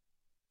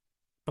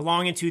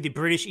belonging to the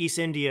British East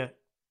India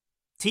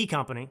Tea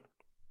Company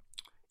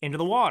into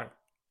the water.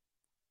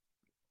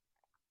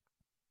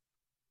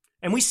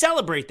 And we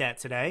celebrate that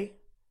today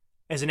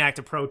as an act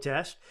of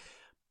protest.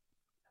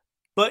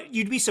 But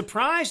you'd be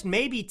surprised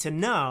maybe to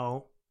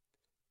know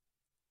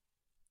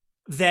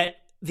that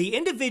the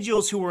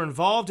individuals who were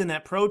involved in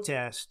that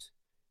protest,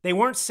 they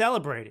weren't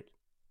celebrated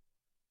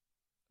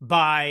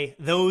by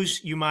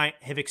those you might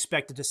have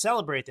expected to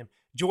celebrate them.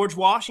 George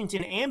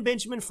Washington and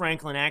Benjamin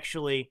Franklin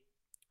actually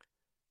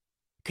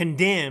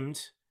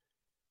condemned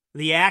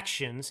the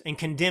actions and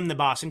condemned the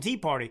Boston Tea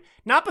Party,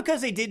 not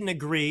because they didn't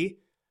agree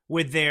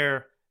with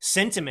their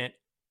sentiment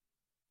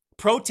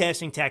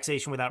protesting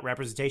taxation without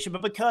representation,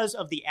 but because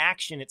of the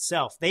action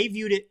itself. They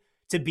viewed it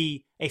to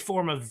be a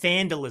form of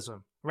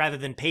vandalism rather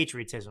than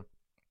patriotism.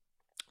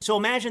 So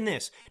imagine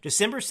this.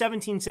 December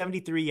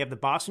 1773, you have the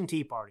Boston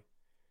Tea Party.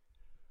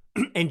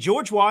 And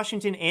George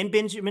Washington and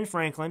Benjamin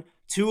Franklin,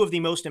 two of the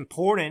most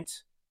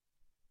important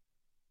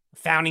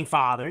founding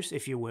fathers,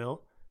 if you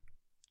will.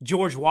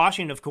 George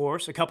Washington, of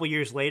course, a couple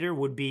years later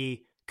would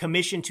be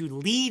commissioned to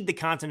lead the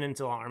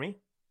Continental Army.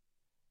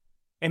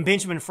 And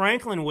Benjamin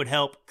Franklin would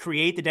help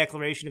create the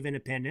Declaration of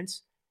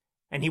Independence,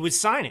 and he would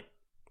sign it.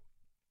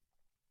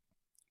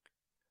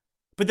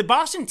 But the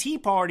Boston Tea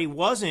Party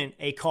wasn't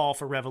a call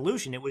for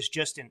revolution. It was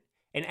just an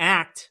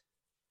act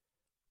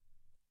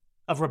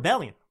of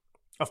rebellion,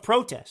 of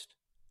protest.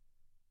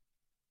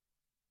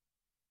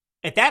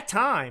 At that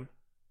time,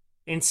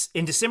 in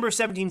December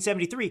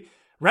 1773,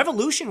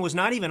 revolution was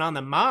not even on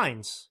the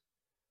minds,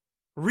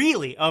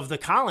 really, of the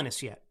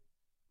colonists yet.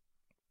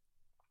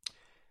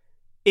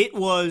 It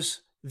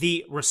was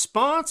the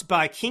response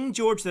by King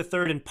George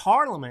III in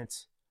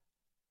Parliament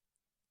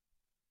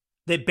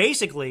that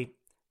basically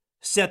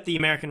set the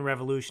American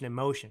Revolution in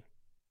motion.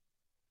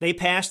 They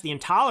passed the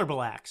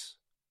Intolerable Acts,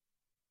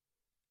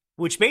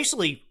 which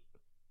basically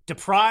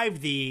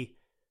deprived the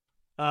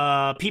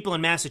people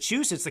in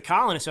Massachusetts, the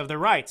colonists, of their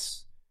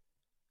rights.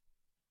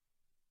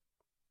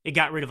 It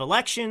got rid of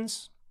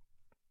elections.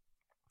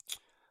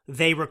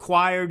 They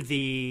required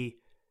the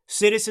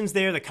citizens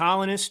there, the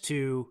colonists,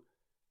 to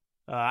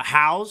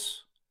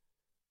house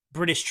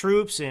British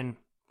troops in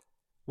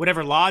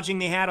whatever lodging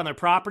they had on their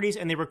properties,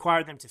 and they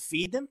required them to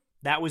feed them.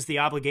 That was the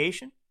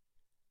obligation.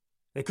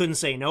 They couldn't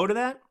say no to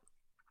that.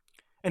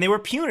 And they were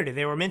punitive.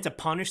 They were meant to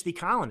punish the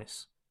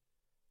colonists.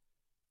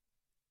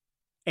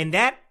 And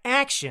that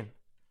action,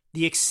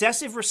 the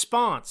excessive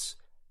response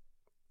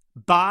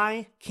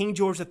by King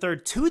George III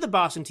to the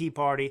Boston Tea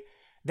Party,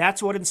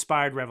 that's what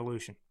inspired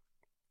revolution.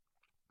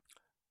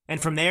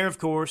 And from there, of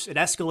course, it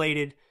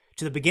escalated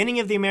to the beginning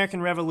of the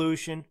American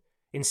Revolution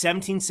in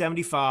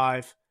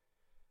 1775,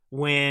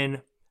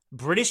 when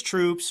British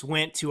troops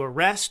went to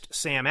arrest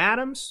Sam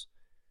Adams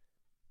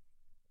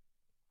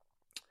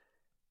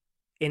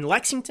in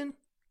Lexington.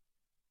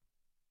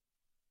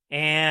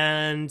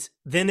 And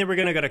then they were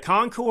going to go to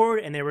Concord,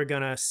 and they were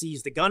going to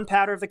seize the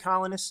gunpowder of the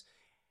colonists.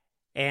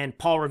 And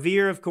Paul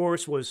Revere, of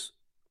course, was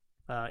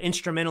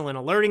instrumental in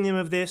alerting them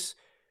of this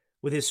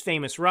with his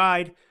famous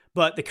ride.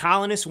 But the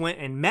colonists went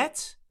and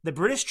met the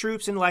British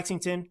troops in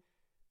Lexington,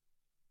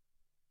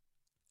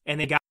 and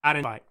they got in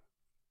a fight.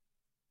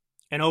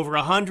 And over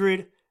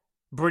 100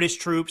 British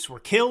troops were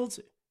killed.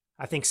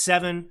 I think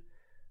 7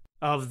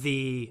 of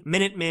the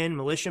Minutemen,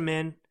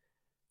 militiamen,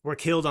 were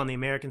killed on the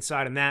American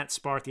side, and that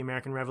sparked the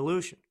American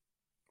Revolution.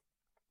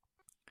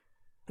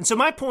 And so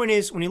my point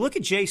is, when you look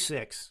at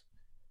J6,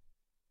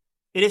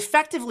 it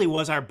effectively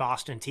was our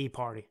Boston Tea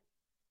Party.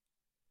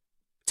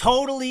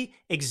 Totally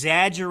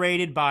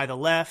exaggerated by the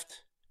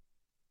left.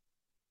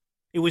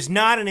 It was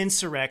not an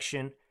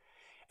insurrection.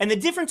 And the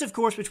difference, of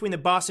course, between the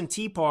Boston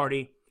Tea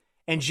Party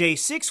and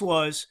J6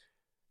 was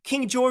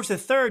King George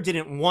III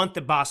didn't want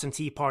the Boston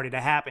Tea Party to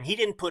happen. He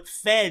didn't put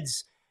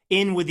feds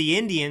in with the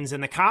Indians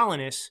and the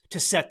colonists to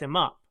set them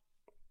up.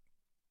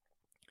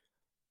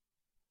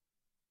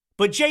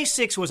 But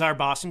J6 was our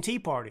Boston Tea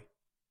Party,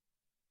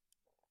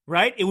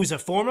 right? It was a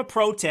form of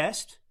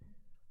protest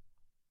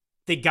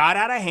that got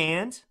out of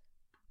hand,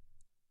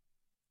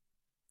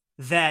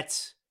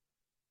 that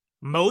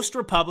most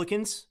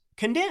Republicans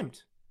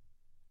condemned.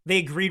 They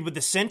agreed with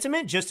the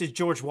sentiment, just as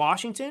George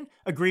Washington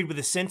agreed with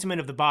the sentiment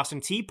of the Boston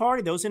Tea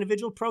Party, those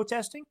individuals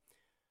protesting.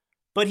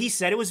 But he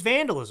said it was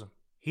vandalism.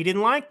 He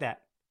didn't like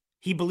that.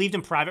 He believed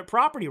in private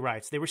property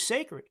rights. They were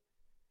sacred.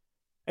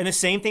 And the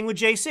same thing with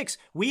J6.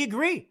 We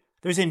agree.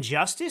 There's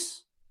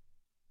injustice.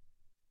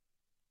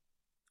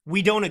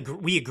 We don't agree.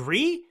 We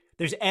agree.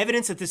 There's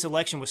evidence that this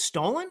election was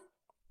stolen.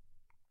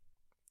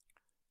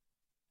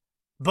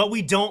 But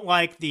we don't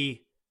like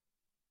the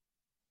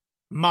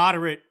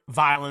moderate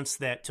violence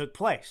that took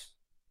place.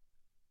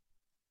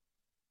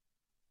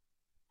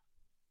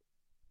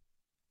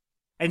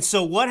 And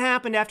so what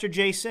happened after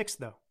J6,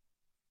 though?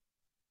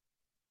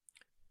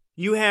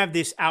 You have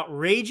this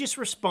outrageous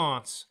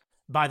response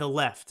by the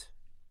left.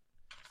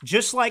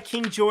 Just like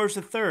King George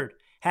III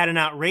had an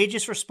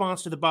outrageous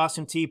response to the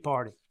Boston Tea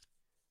Party.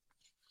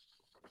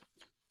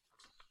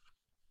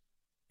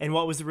 And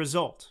what was the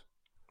result?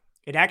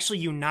 It actually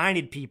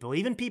united people,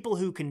 even people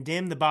who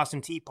condemned the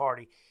Boston Tea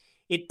Party.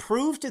 It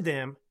proved to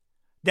them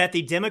that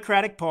the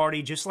Democratic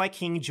Party, just like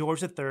King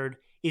George III,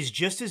 is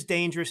just as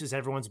dangerous as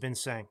everyone's been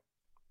saying.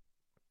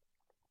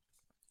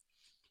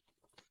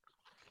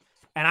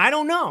 And I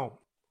don't know.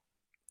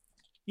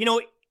 You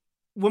know,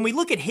 when we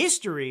look at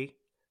history,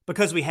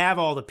 because we have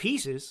all the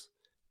pieces,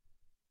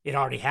 it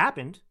already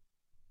happened.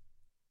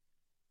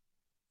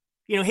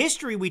 You know,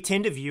 history, we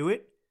tend to view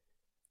it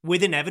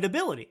with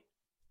inevitability.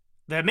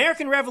 The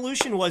American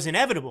Revolution was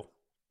inevitable.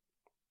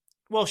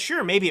 Well,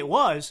 sure, maybe it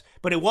was,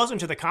 but it wasn't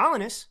to the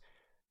colonists.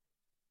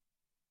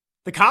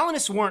 The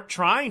colonists weren't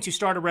trying to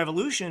start a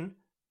revolution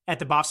at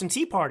the Boston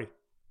Tea Party.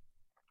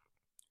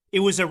 It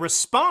was a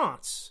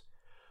response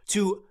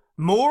to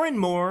more and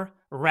more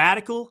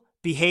radical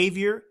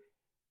behavior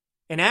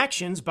and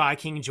actions by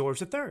King George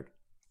III.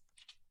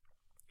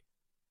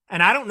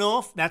 And I don't know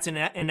if that's an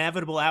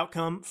inevitable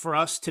outcome for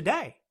us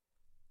today.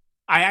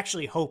 I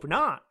actually hope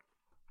not.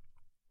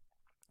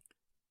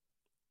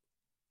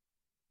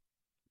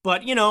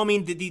 But, you know, I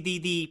mean,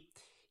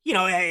 you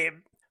know,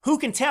 who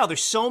can tell?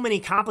 There's so many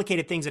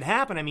complicated things that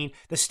happen. I mean,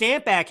 the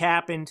Stamp Act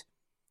happened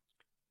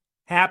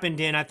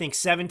in, I think,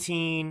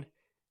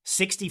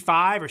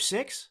 1765 or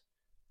 6.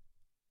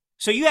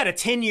 So you had a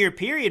 10-year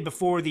period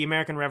before the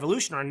American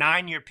Revolution, or a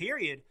 9-year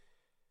period,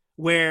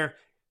 where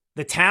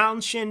the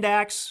Townshend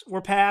Acts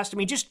were passed. I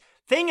mean, just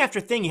thing after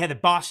thing. You had the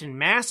Boston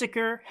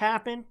Massacre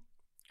happen,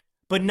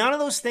 but none of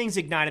those things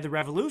ignited the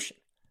revolution.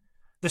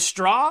 The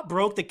straw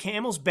broke the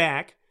camel's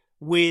back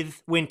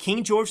when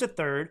King George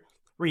III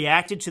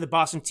reacted to the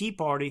Boston Tea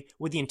Party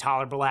with the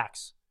Intolerable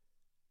Acts.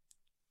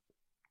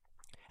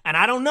 And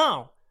I don't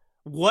know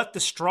what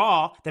the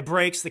straw that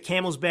breaks the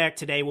camel's back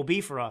today will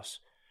be for us.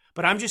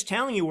 But I'm just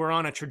telling you, we're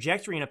on a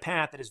trajectory and a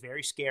path that is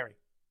very scary.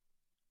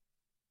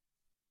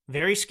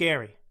 Very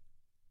scary.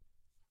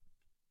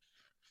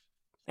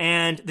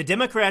 And the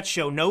Democrats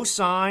show no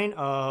sign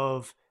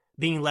of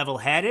being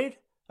level-headed,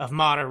 of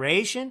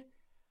moderation.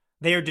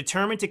 They are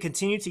determined to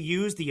continue to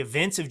use the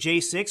events of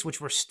J6,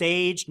 which were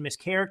staged,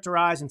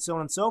 mischaracterized, and so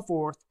on and so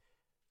forth,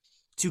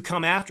 to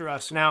come after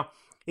us. Now,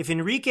 if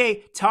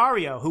Enrique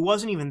Tarrio, who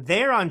wasn't even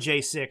there on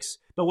J6,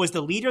 but was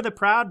the leader of the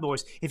Proud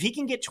Boys, if he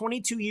can get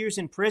 22 years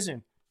in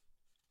prison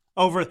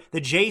over the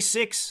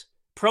J6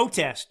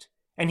 protest,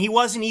 and he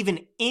wasn't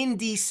even in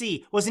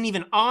D.C., wasn't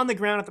even on the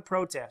ground at the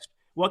protest,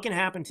 what can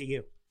happen to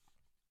you?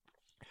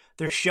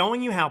 They're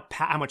showing you how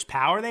much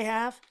power they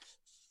have.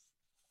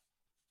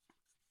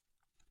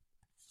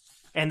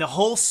 And the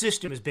whole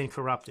system has been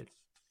corrupted.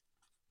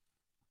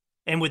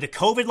 And with the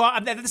COVID law,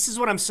 this is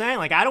what I'm saying.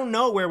 Like, I don't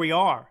know where we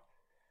are.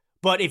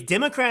 But if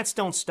Democrats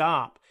don't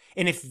stop,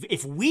 and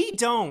if we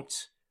don't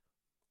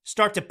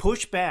start to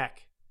push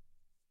back,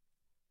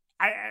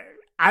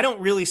 I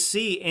don't really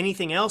see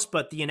anything else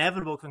but the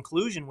inevitable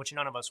conclusion, which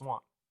none of us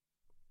want.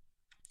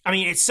 I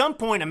mean, at some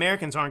point,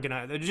 Americans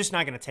they're just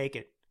not going to take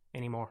it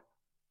anymore.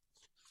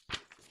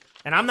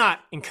 And I'm not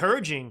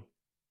encouraging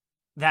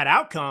that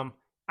outcome.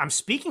 I'm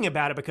speaking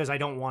about it because I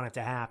don't want it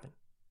to happen.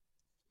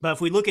 But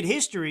if we look at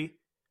history,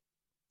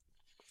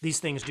 these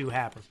things do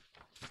happen.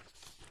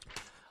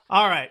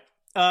 All right.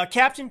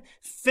 Captain,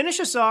 finish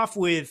us off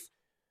with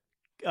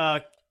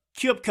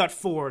Cue Up Cut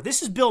 4.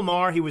 This is Bill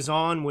Maher he was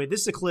on with.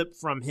 This is a clip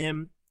from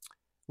him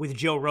with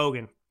Joe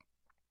Rogan.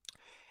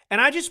 And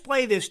I just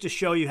play this to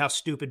show you how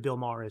stupid Bill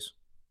Maher is.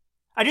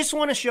 I just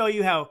want to show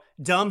you how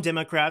dumb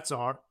Democrats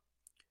are.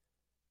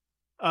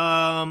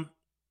 No,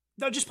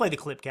 just play the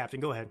clip,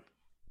 Captain. Go ahead.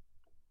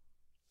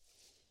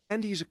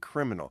 And he's a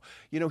criminal.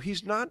 You know,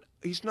 he's not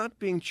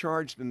being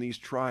charged in these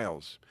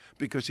trials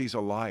because he's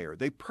a liar.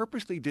 They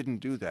purposely didn't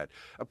do that.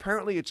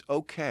 Apparently it's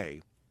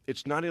okay.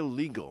 It's not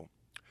illegal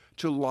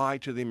to lie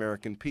to the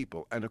American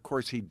people. And of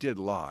course he did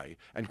lie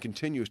and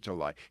continues to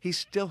lie. He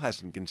still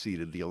hasn't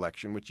conceded the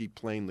election, which he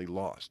plainly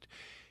lost.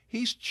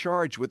 He's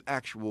charged with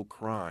actual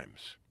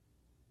crimes.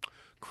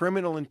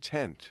 Criminal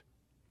intent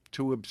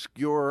to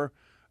obscure,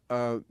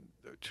 I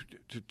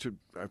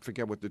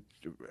forget what the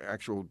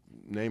actual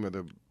name of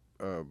the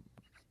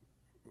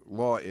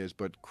law is,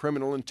 but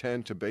criminal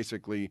intent to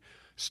basically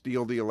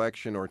steal the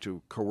election or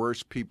to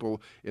coerce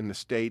people in the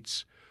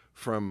states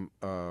from,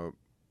 I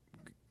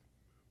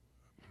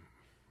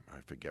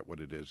forget what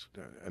it is.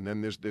 And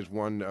then there's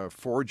one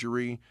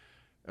forgery,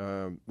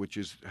 which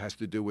has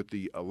to do with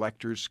the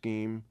electors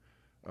scheme,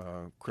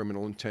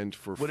 criminal intent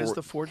for. What is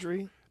the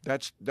forgery?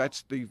 That's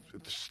the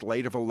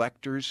slate of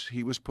electors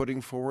he was putting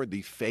forward,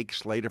 the fake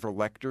slate of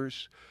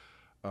electors.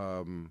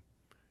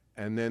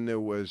 And then there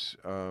was...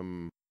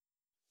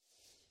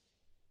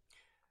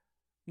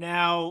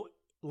 Now,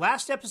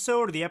 last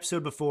episode or the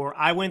episode before,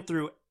 I went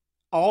through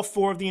all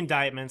 4 of the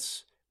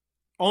indictments,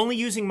 only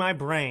using my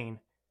brain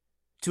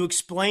to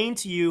explain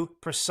to you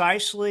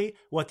precisely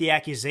what the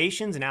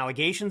accusations and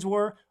allegations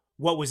were,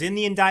 what was in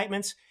the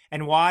indictments,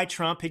 and why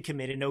Trump had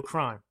committed no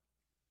crime.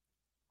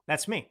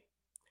 That's me.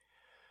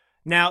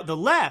 Now, the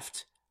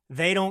left,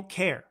 they don't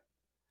care.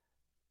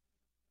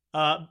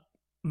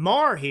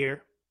 Maher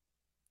here,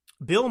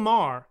 Bill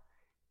Maher,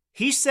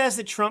 he says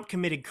that Trump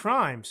committed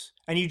crimes,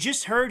 and you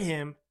just heard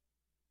him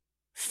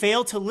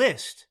fail to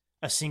list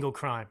a single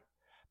crime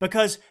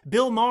because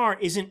Bill Maher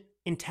isn't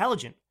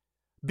intelligent.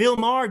 Bill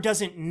Maher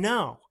doesn't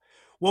know.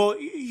 Well,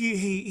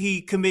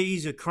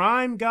 he's a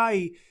crime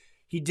guy.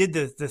 he did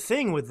the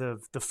thing with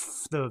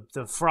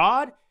the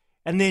fraud,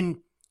 and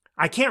then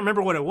I can't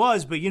remember what it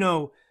was, but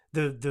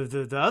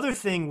the other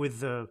thing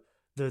with the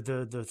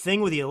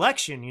thing with the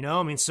election,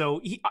 I mean,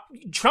 so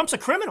Trump's a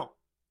criminal.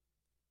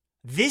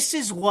 This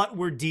is what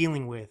we're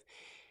dealing with.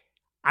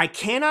 I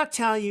cannot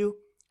tell you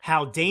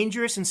how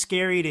dangerous and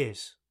scary it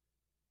is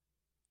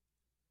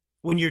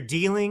when you're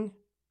dealing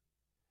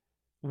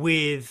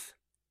with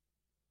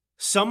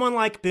someone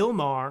like Bill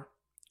Maher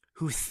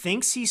who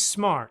thinks he's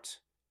smart,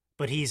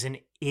 but he's an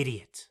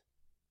idiot.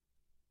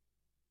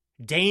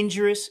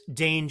 Dangerous,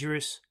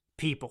 dangerous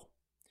people.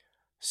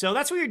 So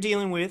that's what you're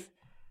dealing with.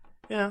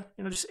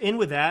 Just end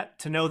with that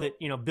to know that,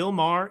 Bill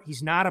Maher,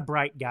 he's not a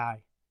bright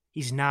guy.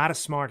 He's not a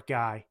smart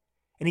guy.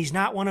 And he's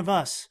not one of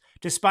us,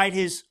 despite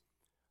his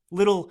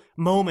little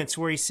moments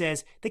where he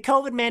says the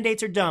COVID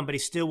mandates are dumb, but he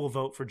still will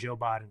vote for Joe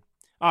Biden.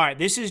 All right,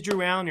 this is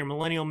Drew Allen, your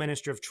Millennial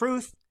Minister of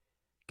Truth.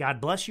 God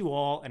bless you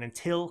all, and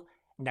until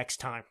next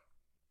time.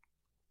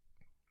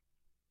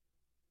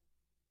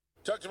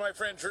 Talk to my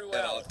friend Drew And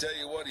Allen. I'll tell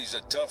you what, he's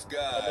a tough A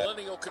guy.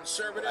 millennial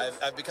conservative.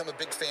 I've become a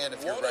big fan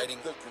of your One writing.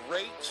 of the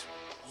great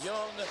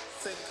young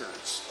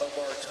thinkers of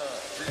our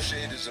time.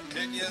 Appreciate his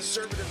opinions.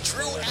 Conservative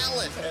Drew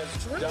Allen.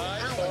 As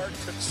die-hard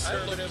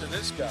conservative. I look to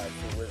this guy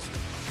for wisdom.